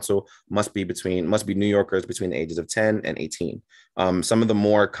Advisory Council must be New Yorkers between the ages of 10 and 18. Some of the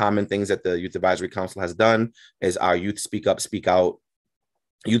more common things that the Youth Advisory Council has done is our Youth Speak Up, Speak Out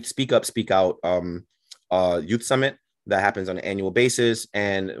Youth Summit that happens on an annual basis.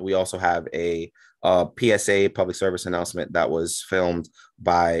 And we also have a PSA, public service announcement, that was filmed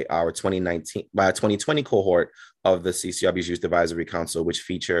by our 2020 cohort of the CCRB's Youth Advisory Council, which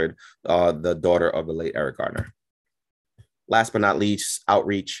featured the daughter of the late Eric Garner. Last but not least,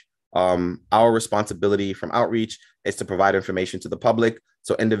 outreach. Our responsibility from outreach is to provide information to the public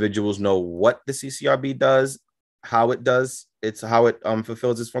so individuals know what the CCRB does, how it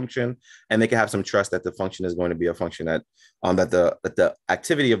fulfills its function, and they can have some trust that the function is going to be a function that the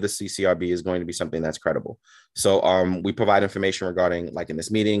activity of the CCRB is going to be something that's credible. So we provide information regarding, like in this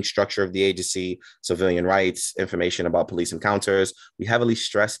meeting, structure of the agency, civilian rights, information about police encounters. We heavily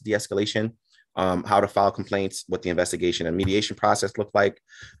stress de-escalation, how to file complaints, what the investigation and mediation process look like.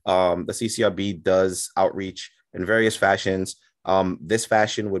 The CCRB does outreach in various fashions. This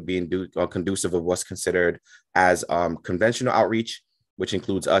fashion would be conducive of what's considered as conventional outreach, which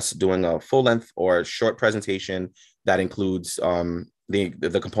includes us doing a full length or short presentation that includes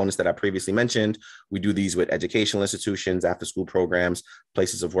the components that I previously mentioned. We do these with educational institutions, after school programs,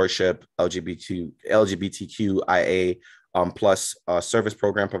 places of worship, LGBTQIA plus service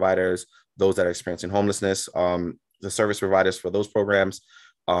program providers, those that are experiencing homelessness, the service providers for those programs.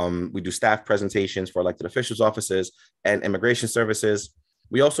 We do staff presentations for elected officials' offices and immigration services.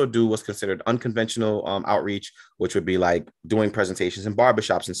 We also do what's considered unconventional outreach, which would be like doing presentations in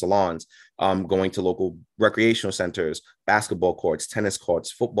barbershops and salons, going to local recreational centers, basketball courts, tennis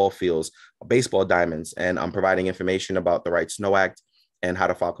courts, football fields, baseball diamonds, and providing information about the Right to Know Act and how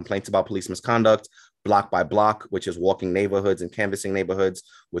to file complaints about police misconduct, block by block, which is walking neighborhoods and canvassing neighborhoods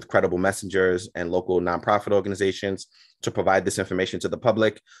with credible messengers and local nonprofit organizations to provide this information to the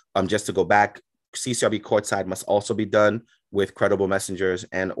public. Just to go back, CCRB courtside must also be done with credible messengers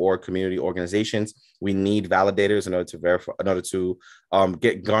and or community organizations. We need validators in order to verify, in order to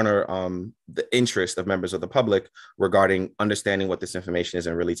garner the interest of members of the public regarding understanding what this information is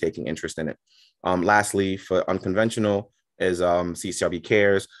and really taking interest in it. Lastly, for unconventional is CCRB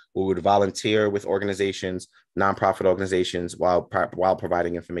Cares, who would volunteer with organizations, nonprofit organizations, while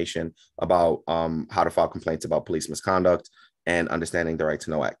providing information about how to file complaints about police misconduct and understanding the Right to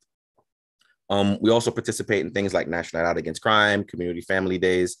Know Act. We also participate in things like National Night Out Against Crime, Community Family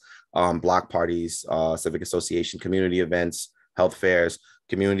Days, block parties, civic association community events, health fairs,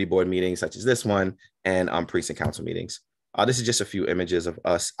 community board meetings such as this one, and precinct council meetings. This is just a few images of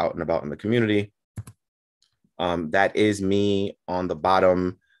us out and about in the community. That is me on the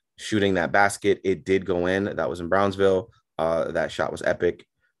bottom shooting that basket. It did go in. That was in Brownsville. That shot was epic.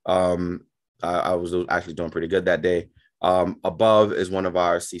 I was actually doing pretty good that day. Above is one of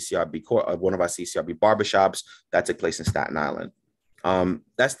our CCRB barbershops that took place in Staten Island.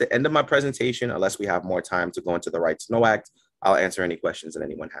 That's the end of my presentation. Unless we have more time to go into the Right to Know Act, I'll answer any questions that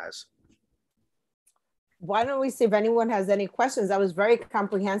anyone has. Why don't we see if anyone has any questions? That was very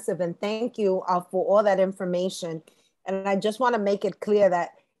comprehensive, and thank you for all that information. And I just want to make it clear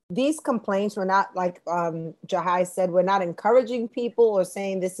that these complaints were not, like Jahai said, we're not encouraging people or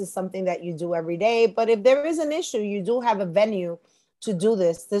saying this is something that you do every day. But if there is an issue, you do have a venue to do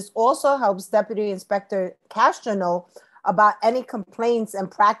this. This also helps Deputy Inspector Castro know about any complaints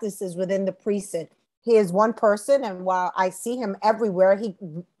and practices within the precinct. He is one person, and while I see him everywhere, he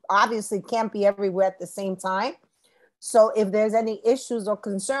obviously can't be everywhere at the same time. So if there's any issues or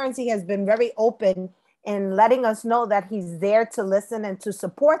concerns, he has been very open in letting us know that he's there to listen and to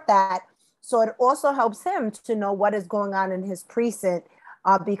support that. So it also helps him to know what is going on in his precinct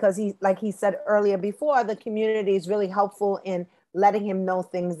because he, like he said earlier before, the community is really helpful in letting him know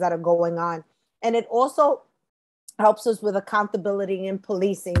things that are going on. And it also helps us with accountability in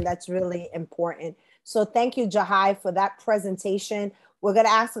policing. That's really important. So thank you, Jahai, for that presentation. We're going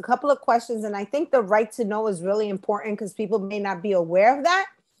to ask a couple of questions, and I think the right to know is really important because people may not be aware of that.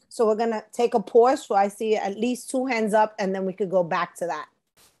 So we're going to take a pause so I see at least 2 hands up, and then we could go back to that.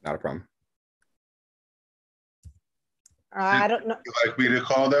 Not a problem. I don't know. You'd like me to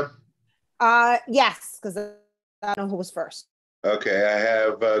call them? Yes, because I don't know who was first. Okay, I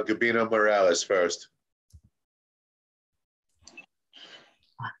have Gabino Morales first.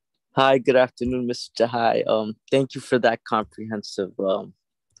 Hi, good afternoon, Mr. Jahai. Thank you for that comprehensive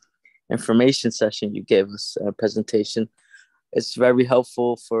information session you gave us, presentation. It's very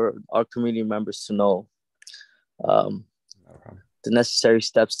helpful for our community members to know the necessary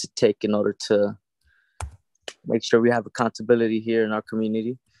steps to take in order to make sure we have accountability here in our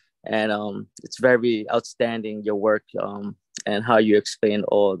community. And it's very outstanding, your work, and how you explain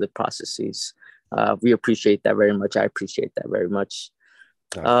all the processes. We appreciate that very much. I appreciate that very much.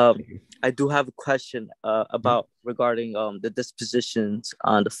 I do have a question about regarding the dispositions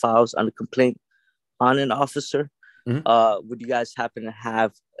on the files on the complaint on an officer. Would you guys happen to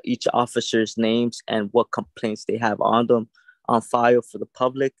have each officer's names and what complaints they have on them on file for the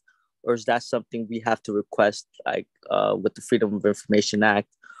public? Or is that something we have to request, like with the Freedom of Information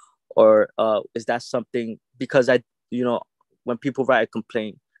Act? Or is that something, because when people write a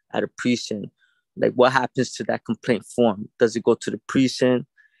complaint at a precinct, like what happens to that complaint form? Does it go to the precinct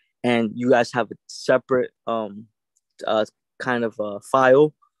and you guys have a separate kind of a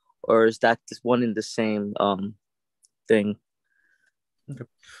file, or is that just one in the same thing? Okay.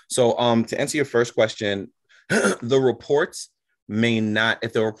 So to answer your first question, the reports may not,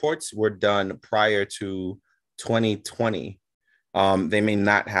 if the reports were done prior to 2020, they may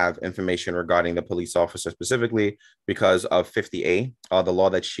not have information regarding the police officer specifically because of 50A, the law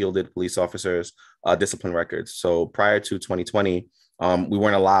that shielded police officers' discipline records. So prior to 2020, we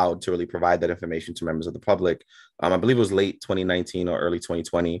weren't allowed to really provide that information to members of the public. I believe it was late 2019 or early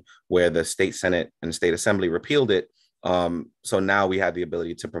 2020 where the state Senate and state assembly repealed it. So now we have the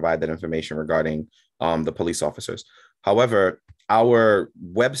ability to provide that information regarding the police officers. However, our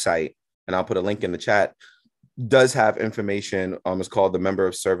website, and I'll put a link in the chat, does have information. It's called the Member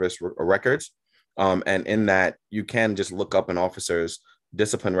of Service Records. And in that, you can just look up an officer's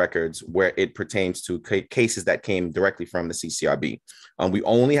discipline records where it pertains to cases that came directly from the CCRB. We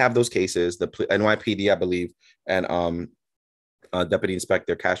only have those cases, the NYPD, I believe, and Deputy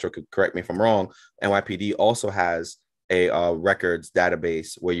Inspector Castro could correct me if I'm wrong. NYPD also has a records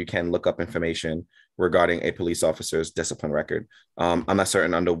database where you can look up information regarding a police officer's discipline record. I'm not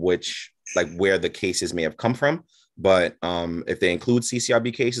certain under which, like where the cases may have come from, but if they include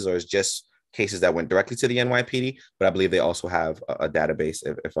CCRB cases or it's just cases that went directly to the NYPD, but I believe they also have a database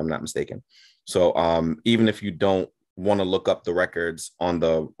if I'm not mistaken. So even if you don't want to look up the records on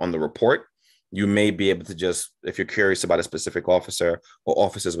the report, you may be able to just, if you're curious about a specific officer or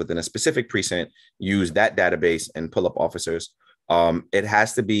officers within a specific precinct, use that database and pull up officers. It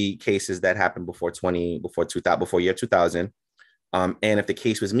has to be cases that happened before year 2000. And if the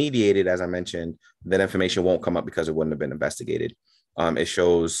case was mediated, as I mentioned, that information won't come up because it wouldn't have been investigated. It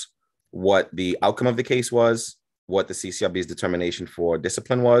shows what the outcome of the case was, what the CCRB's determination for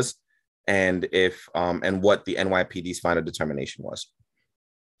discipline was, and and what the NYPD's final determination was.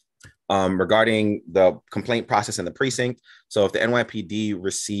 Regarding the complaint process in the precinct, so if the NYPD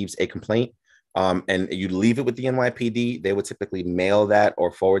receives a complaint and you leave it with the NYPD, they would typically mail that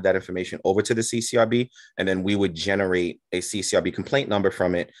or forward that information over to the CCRB, and then we would generate a CCRB complaint number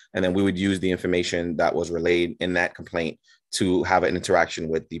from it, and then we would use the information that was relayed in that complaint to have an interaction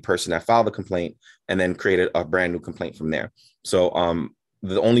with the person that filed the complaint, and then create a brand new complaint from there. So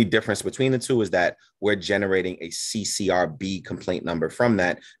the only difference between the two is that we're generating a CCRB complaint number from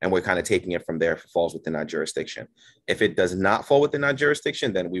that, and we're kind of taking it from there if it falls within our jurisdiction. If it does not fall within our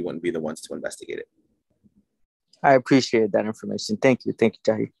jurisdiction, then we wouldn't be the ones to investigate it. I appreciate that information. Thank you. Thank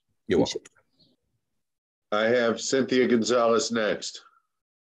you, Jahi. You're welcome. I have Cynthia Gonzalez next.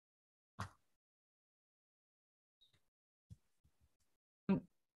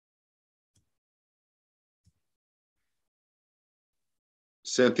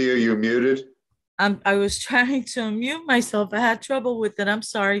 Cynthia, you're muted. I was trying to unmute myself. I had trouble with it. I'm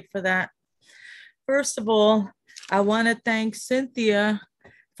sorry for that. First of all, I want to thank Cynthia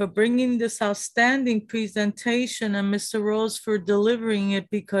for bringing this outstanding presentation and Mr. Rose for delivering it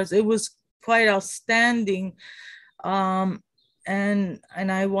because it was quite outstanding. And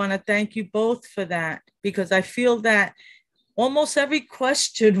I want to thank you both for that because I feel that almost every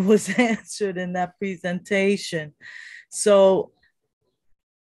question was answered in that presentation. So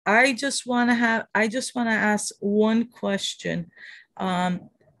I just want to ask one question.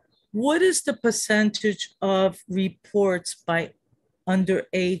 What is the percentage of reports by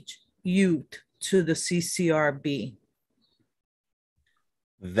underage youth to the CCRB?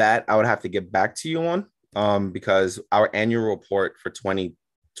 That I would have to get back to you on because our annual report for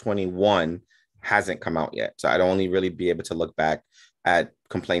 2021 hasn't come out yet. So I'd only really be able to look back at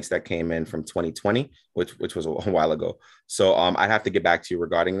complaints that came in from 2020, which was a while ago. So I'd have to get back to you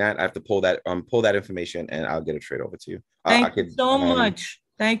regarding that. I have to pull that information and I'll get it straight over to you. Thank you so much.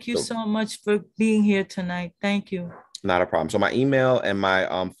 Thank you so much for being here tonight. Thank you. Not a problem. So my email and my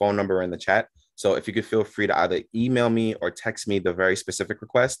phone number are in the chat. So if you could feel free to either email me or text me the very specific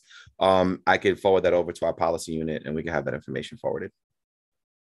request, I could forward that over to our policy unit and we can have that information forwarded.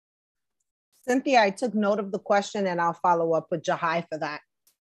 Cynthia, I took note of the question and I'll follow up with Jahai for that.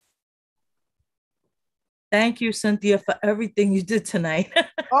 Thank you, Cynthia, for everything you did tonight.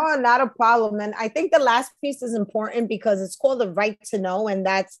 Oh, not a problem. And I think the last piece is important because it's called the right to know. And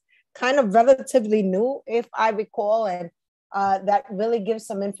that's kind of relatively new, if I recall. And that really gives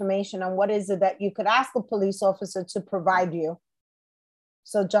some information on what is it that you could ask a police officer to provide you.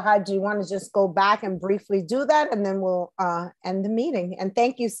 So Jahai, do you want to just go back and briefly do that? And then we'll end the meeting. And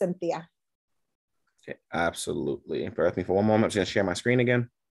thank you, Cynthia. Okay, absolutely. Bear with me for one moment. I'm just going to share my screen again.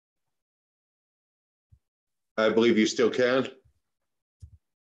 I believe you still can.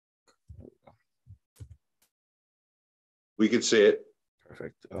 We can see it.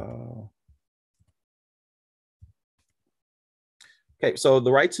 Perfect. Okay, so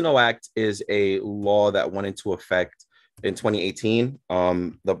the Right to Know Act is a law that went into effect in 2018.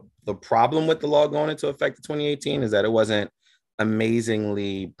 The problem with the law going into effect in 2018 is that it wasn't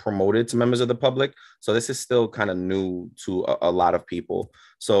amazingly promoted to members of the public. So this is still kind of new to a lot of people.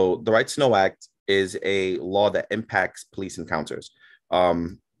 So the Right to Know Act is a law that impacts police encounters.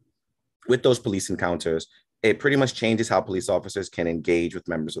 With those police encounters, it pretty much changes how police officers can engage with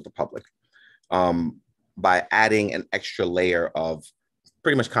members of the public by adding an extra layer of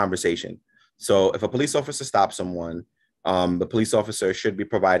pretty much conversation. So if a police officer stops someone, the police officer should be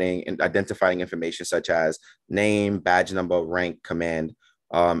providing and identifying information such as name, badge number, rank, command,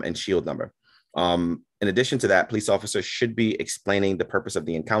 and shield number. In addition to that, police officers should be explaining the purpose of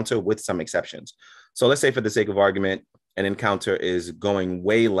the encounter with some exceptions. So let's say for the sake of argument, an encounter is going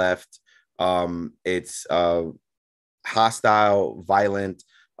way left. It's hostile, violent.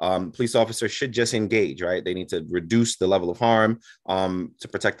 Police officers should just engage, right? They need to reduce the level of harm to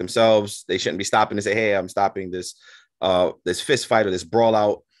protect themselves. They shouldn't be stopping to say, hey, I'm stopping this fist fight or this brawl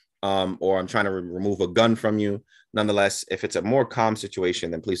out, or I'm trying to remove a gun from you. Nonetheless, if it's a more calm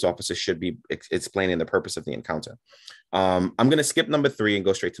situation, then police officers should be explaining the purpose of the encounter. I'm going to skip number 3 and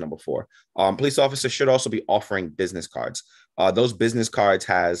go straight to number 4. Police officers should also be offering business cards. Those business cards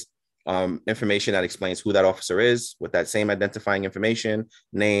has information that explains who that officer is with that same identifying information,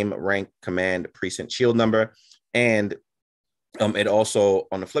 name, rank, command, precinct, shield number. And it also,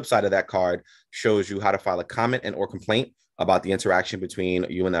 on the flip side of that card, shows you how to file a comment and or complaint about the interaction between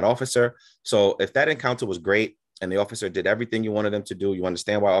you and that officer. So if that encounter was great and the officer did everything you wanted them to do, you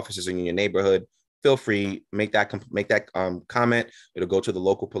understand why officers are in your neighborhood, feel free, make that comment. It'll go to the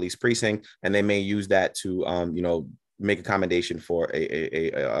local police precinct, and they may use that to, make a commendation for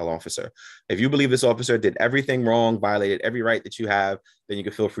an officer. If you believe this officer did everything wrong, violated every right that you have, then you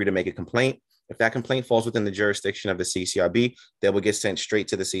can feel free to make a complaint. If that complaint falls within the jurisdiction of the CCRB, they will get sent straight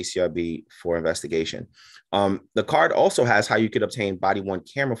to the CCRB for investigation. The card also has how you could obtain body-worn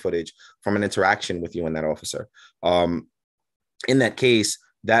camera footage from an interaction with you and that officer. In that case,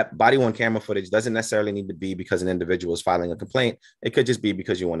 that body-worn camera footage doesn't necessarily need to be because an individual is filing a complaint. It could just be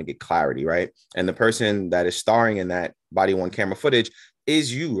because you want to get clarity, right? And the person that is starring in that body-worn camera footage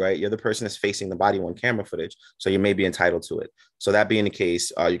is you, right? You're the person that's facing the body-worn camera footage, so you may be entitled to it. So that being the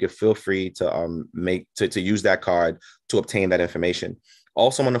case, you could feel free to use that card to obtain that information.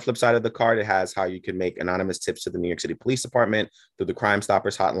 Also, on the flip side of the card, it has how you can make anonymous tips to the New York City Police Department through the Crime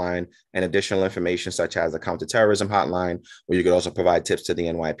Stoppers hotline and additional information such as the counterterrorism hotline, where you could also provide tips to the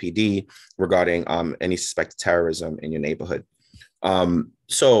NYPD regarding any suspected terrorism in your neighborhood.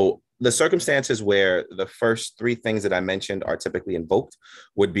 So the circumstances where the first 3 things that I mentioned are typically invoked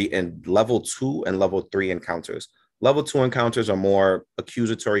would be in level 2 and level 3 encounters. Level 2 encounters are more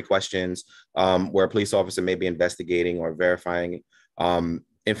accusatory questions where a police officer may be investigating or verifying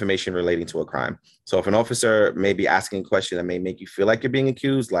information relating to a crime. So if an officer may be asking a question that may make you feel like you're being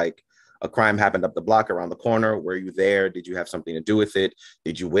accused, like a crime happened up the block around the corner, were you there? Did you have something to do with it?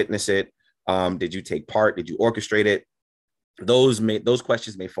 Did you witness it? Did you take part? Did you orchestrate it? Those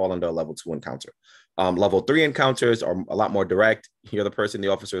questions may fall under a level 2 encounter. Level 3 encounters are a lot more direct. You're the person the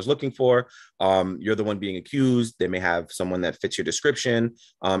officer is looking for. You're the one being accused. They may have someone that fits your description,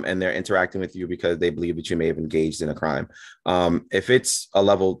 and they're interacting with you because they believe that you may have engaged in a crime. If it's a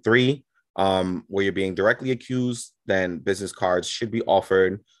level 3 where you're being directly accused, then business cards should be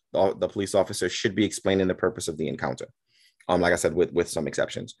offered. The police officer should be explaining the purpose of the encounter. Like I said, with some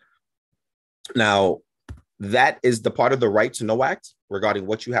exceptions. Now, that is the part of the Right to Know Act regarding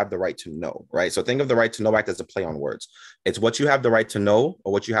what you have the right to know, right? So think of the Right to Know Act as a play on words. It's what you have the right to know,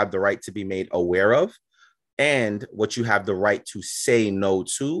 or what you have the right to be made aware of, and what you have the right to say no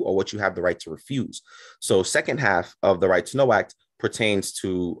to, or what you have the right to refuse. So second half of the Right to Know Act pertains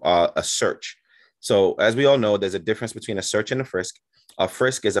to a search. So as we all know, there's a difference between a search and a frisk. A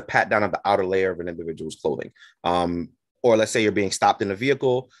frisk is a pat down of the outer layer of an individual's clothing. or let's say you're being stopped in a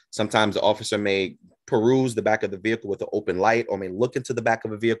vehicle. Sometimes the officer may peruse the back of the vehicle with an open light, or may look into the back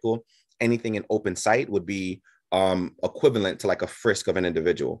of a vehicle. Anything in open sight would be equivalent to like a frisk of an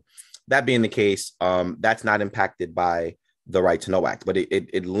individual. That being the case, that's not impacted by the Right to Know Act, but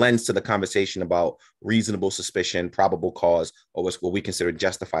it lends to the conversation about reasonable suspicion, probable cause, or what's what we consider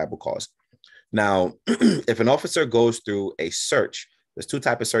justifiable cause. Now, if an officer goes through a search, there's two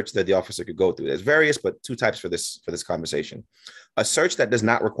types of search that the officer could go through. There's various, but two types for this conversation. A search that does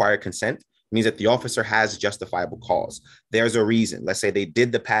not require consent means that the officer has justifiable cause. There's a reason. Let's say they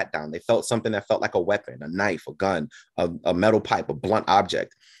did the pat down. They felt something that felt like a weapon, a knife, a gun, a metal pipe, a blunt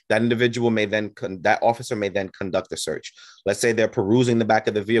object. That individual may then, that officer may then conduct a search. Let's say they're perusing the back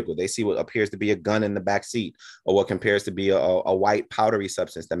of the vehicle. They see what appears to be a gun in the back seat, or what appears to be a white powdery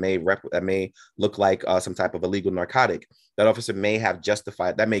substance that may look like some type of illegal narcotic. That officer may have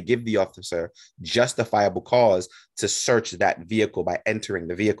justified, that may give the officer justifiable cause to search that vehicle by entering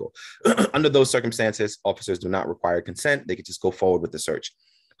the vehicle. Under those circumstances, officers do not require consent. They could just go forward with the search.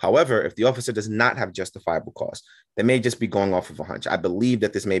 However, if the officer does not have justifiable cause, they may just be going off of a hunch. I believe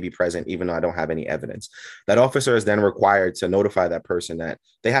that this may be present, even though I don't have any evidence. That officer is then required to notify that person that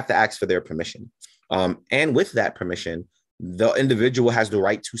they have to ask for their permission. And with that permission, the individual has the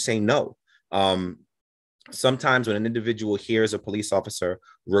right to say no. Sometimes when an individual hears a police officer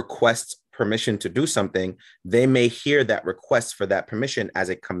request permission to do something, they may hear that request for that permission as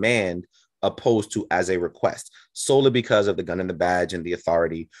a command opposed to as a request, solely because of the gun and the badge and the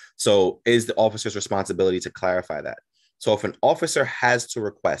authority. So is the officer's responsibility to clarify that. So if an officer has to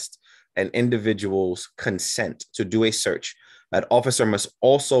request an individual's consent to do a search, that officer must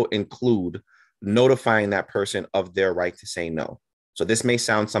also include notifying that person of their right to say no. So this may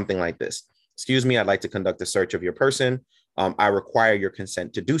sound something like this. Excuse me, I'd like to conduct a search of your person. I require your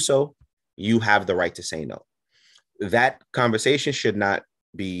consent to do so. You have the right to say no. That conversation should not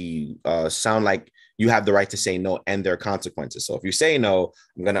be sound like you have the right to say no and there are consequences. So if you say no,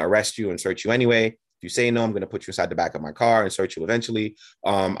 I'm going to arrest you and search you anyway. If you say no, I'm going to put you inside the back of my car and search you eventually.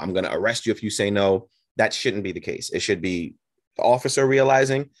 I'm going to arrest you if you say no. That shouldn't be the case. It should be the officer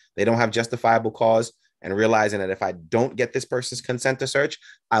realizing they don't have justifiable cause and realizing that if I don't get this person's consent to search,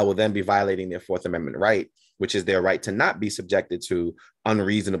 I will then be violating their Fourth Amendment right, which is their right to not be subjected to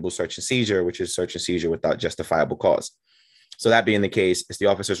unreasonable search and seizure, which is search and seizure without justifiable cause. So that being the case, it's the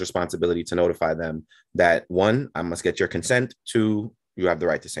officer's responsibility to notify them that, one, I must get your consent, two, you have the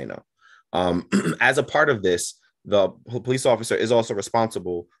right to say no. As a part of this, the police officer is also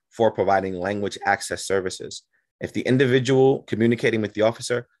responsible for providing language access services. If the individual communicating with the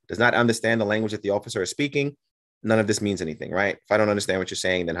officer does not understand the language that the officer is speaking, none of this means anything, right? If I don't understand what you're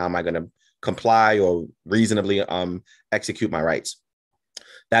saying, then how am I going to comply or reasonably execute my rights?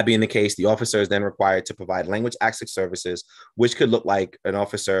 That being the case, the officer is then required to provide language access services, which could look like an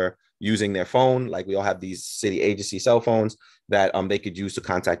officer using their phone, like we all have these city agency cell phones that they could use to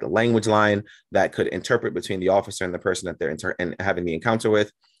contact a language line that could interpret between the officer and the person that they're having the encounter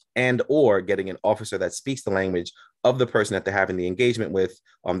with, and or getting an officer that speaks the language of the person that they're having the engagement with,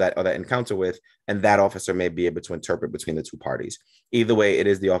 that encounter with, and that officer may be able to interpret between the two parties. Either way, it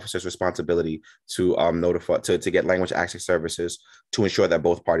is the officer's responsibility to notify, to get language access services to ensure that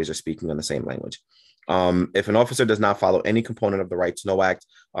both parties are speaking on the same language. If an officer does not follow any component of the Right to Know Act,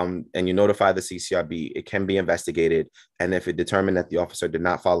 and you notify the CCRB, it can be investigated. And if it determined that the officer did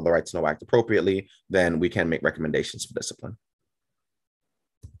not follow the Right to Know Act appropriately, then we can make recommendations for discipline.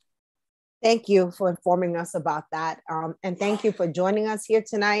 Thank you for informing us about that. And thank you for joining us here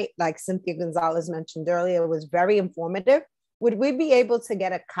tonight. Like Cynthia Gonzalez mentioned earlier, it was very informative. Would we be able to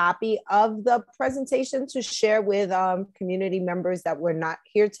get a copy of the presentation to share with community members that were not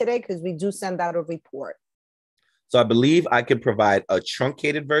here today? Because we do send out a report. So I believe I could provide a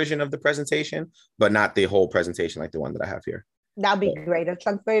truncated version of the presentation, but not the whole presentation like the one that I have here. That'd be great. A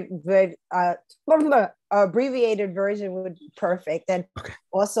truncated, abbreviated version would be perfect. And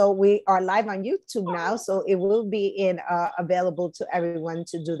also we are live on YouTube now, so it will be available to everyone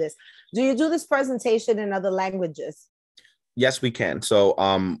to do this. Do you do this presentation in other languages? Yes, we can. So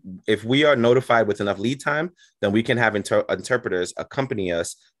if we are notified with enough lead time, then we can have interpreters accompany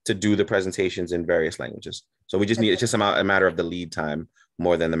us to do the presentations in various languages. So we just need, it's just a matter of the lead time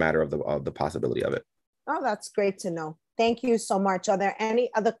more than the matter of the possibility of it. Oh, that's great to know. Thank you so much. Are there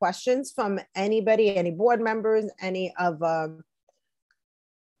any other questions from anybody, any board members, any of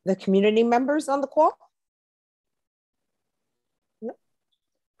the community members on the call? No?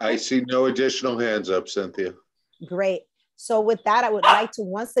 I see no additional hands up, Cynthia. Great. So with that, I would like to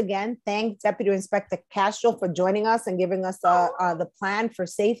once again thank Deputy Inspector Castro for joining us and giving us the plan for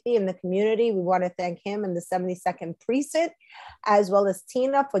safety in the community. We want to thank him and the 72nd Precinct, as well as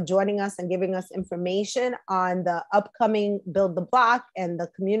Tina for joining us and giving us information on the upcoming Build the Block and the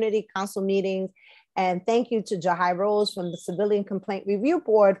community council meetings. And thank you to Jahai Rose from the Civilian Complaint Review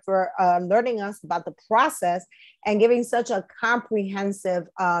Board for learning us about the process and giving such a comprehensive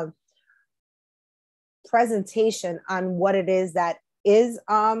presentation on what it is that is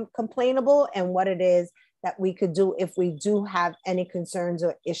complainable and what it is that we could do if we do have any concerns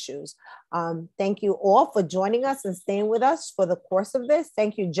or issues. Thank you all for joining us and staying with us for the course of this.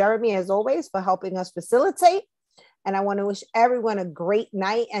 Thank you, Jeremy, as always, for helping us facilitate. And I want to wish everyone a great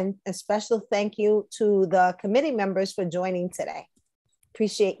night, and a special thank you to the committee members for joining today.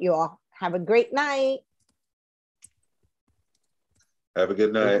 Appreciate you all. Have a great night. Have a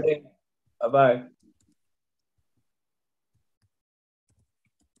good night. Bye-bye.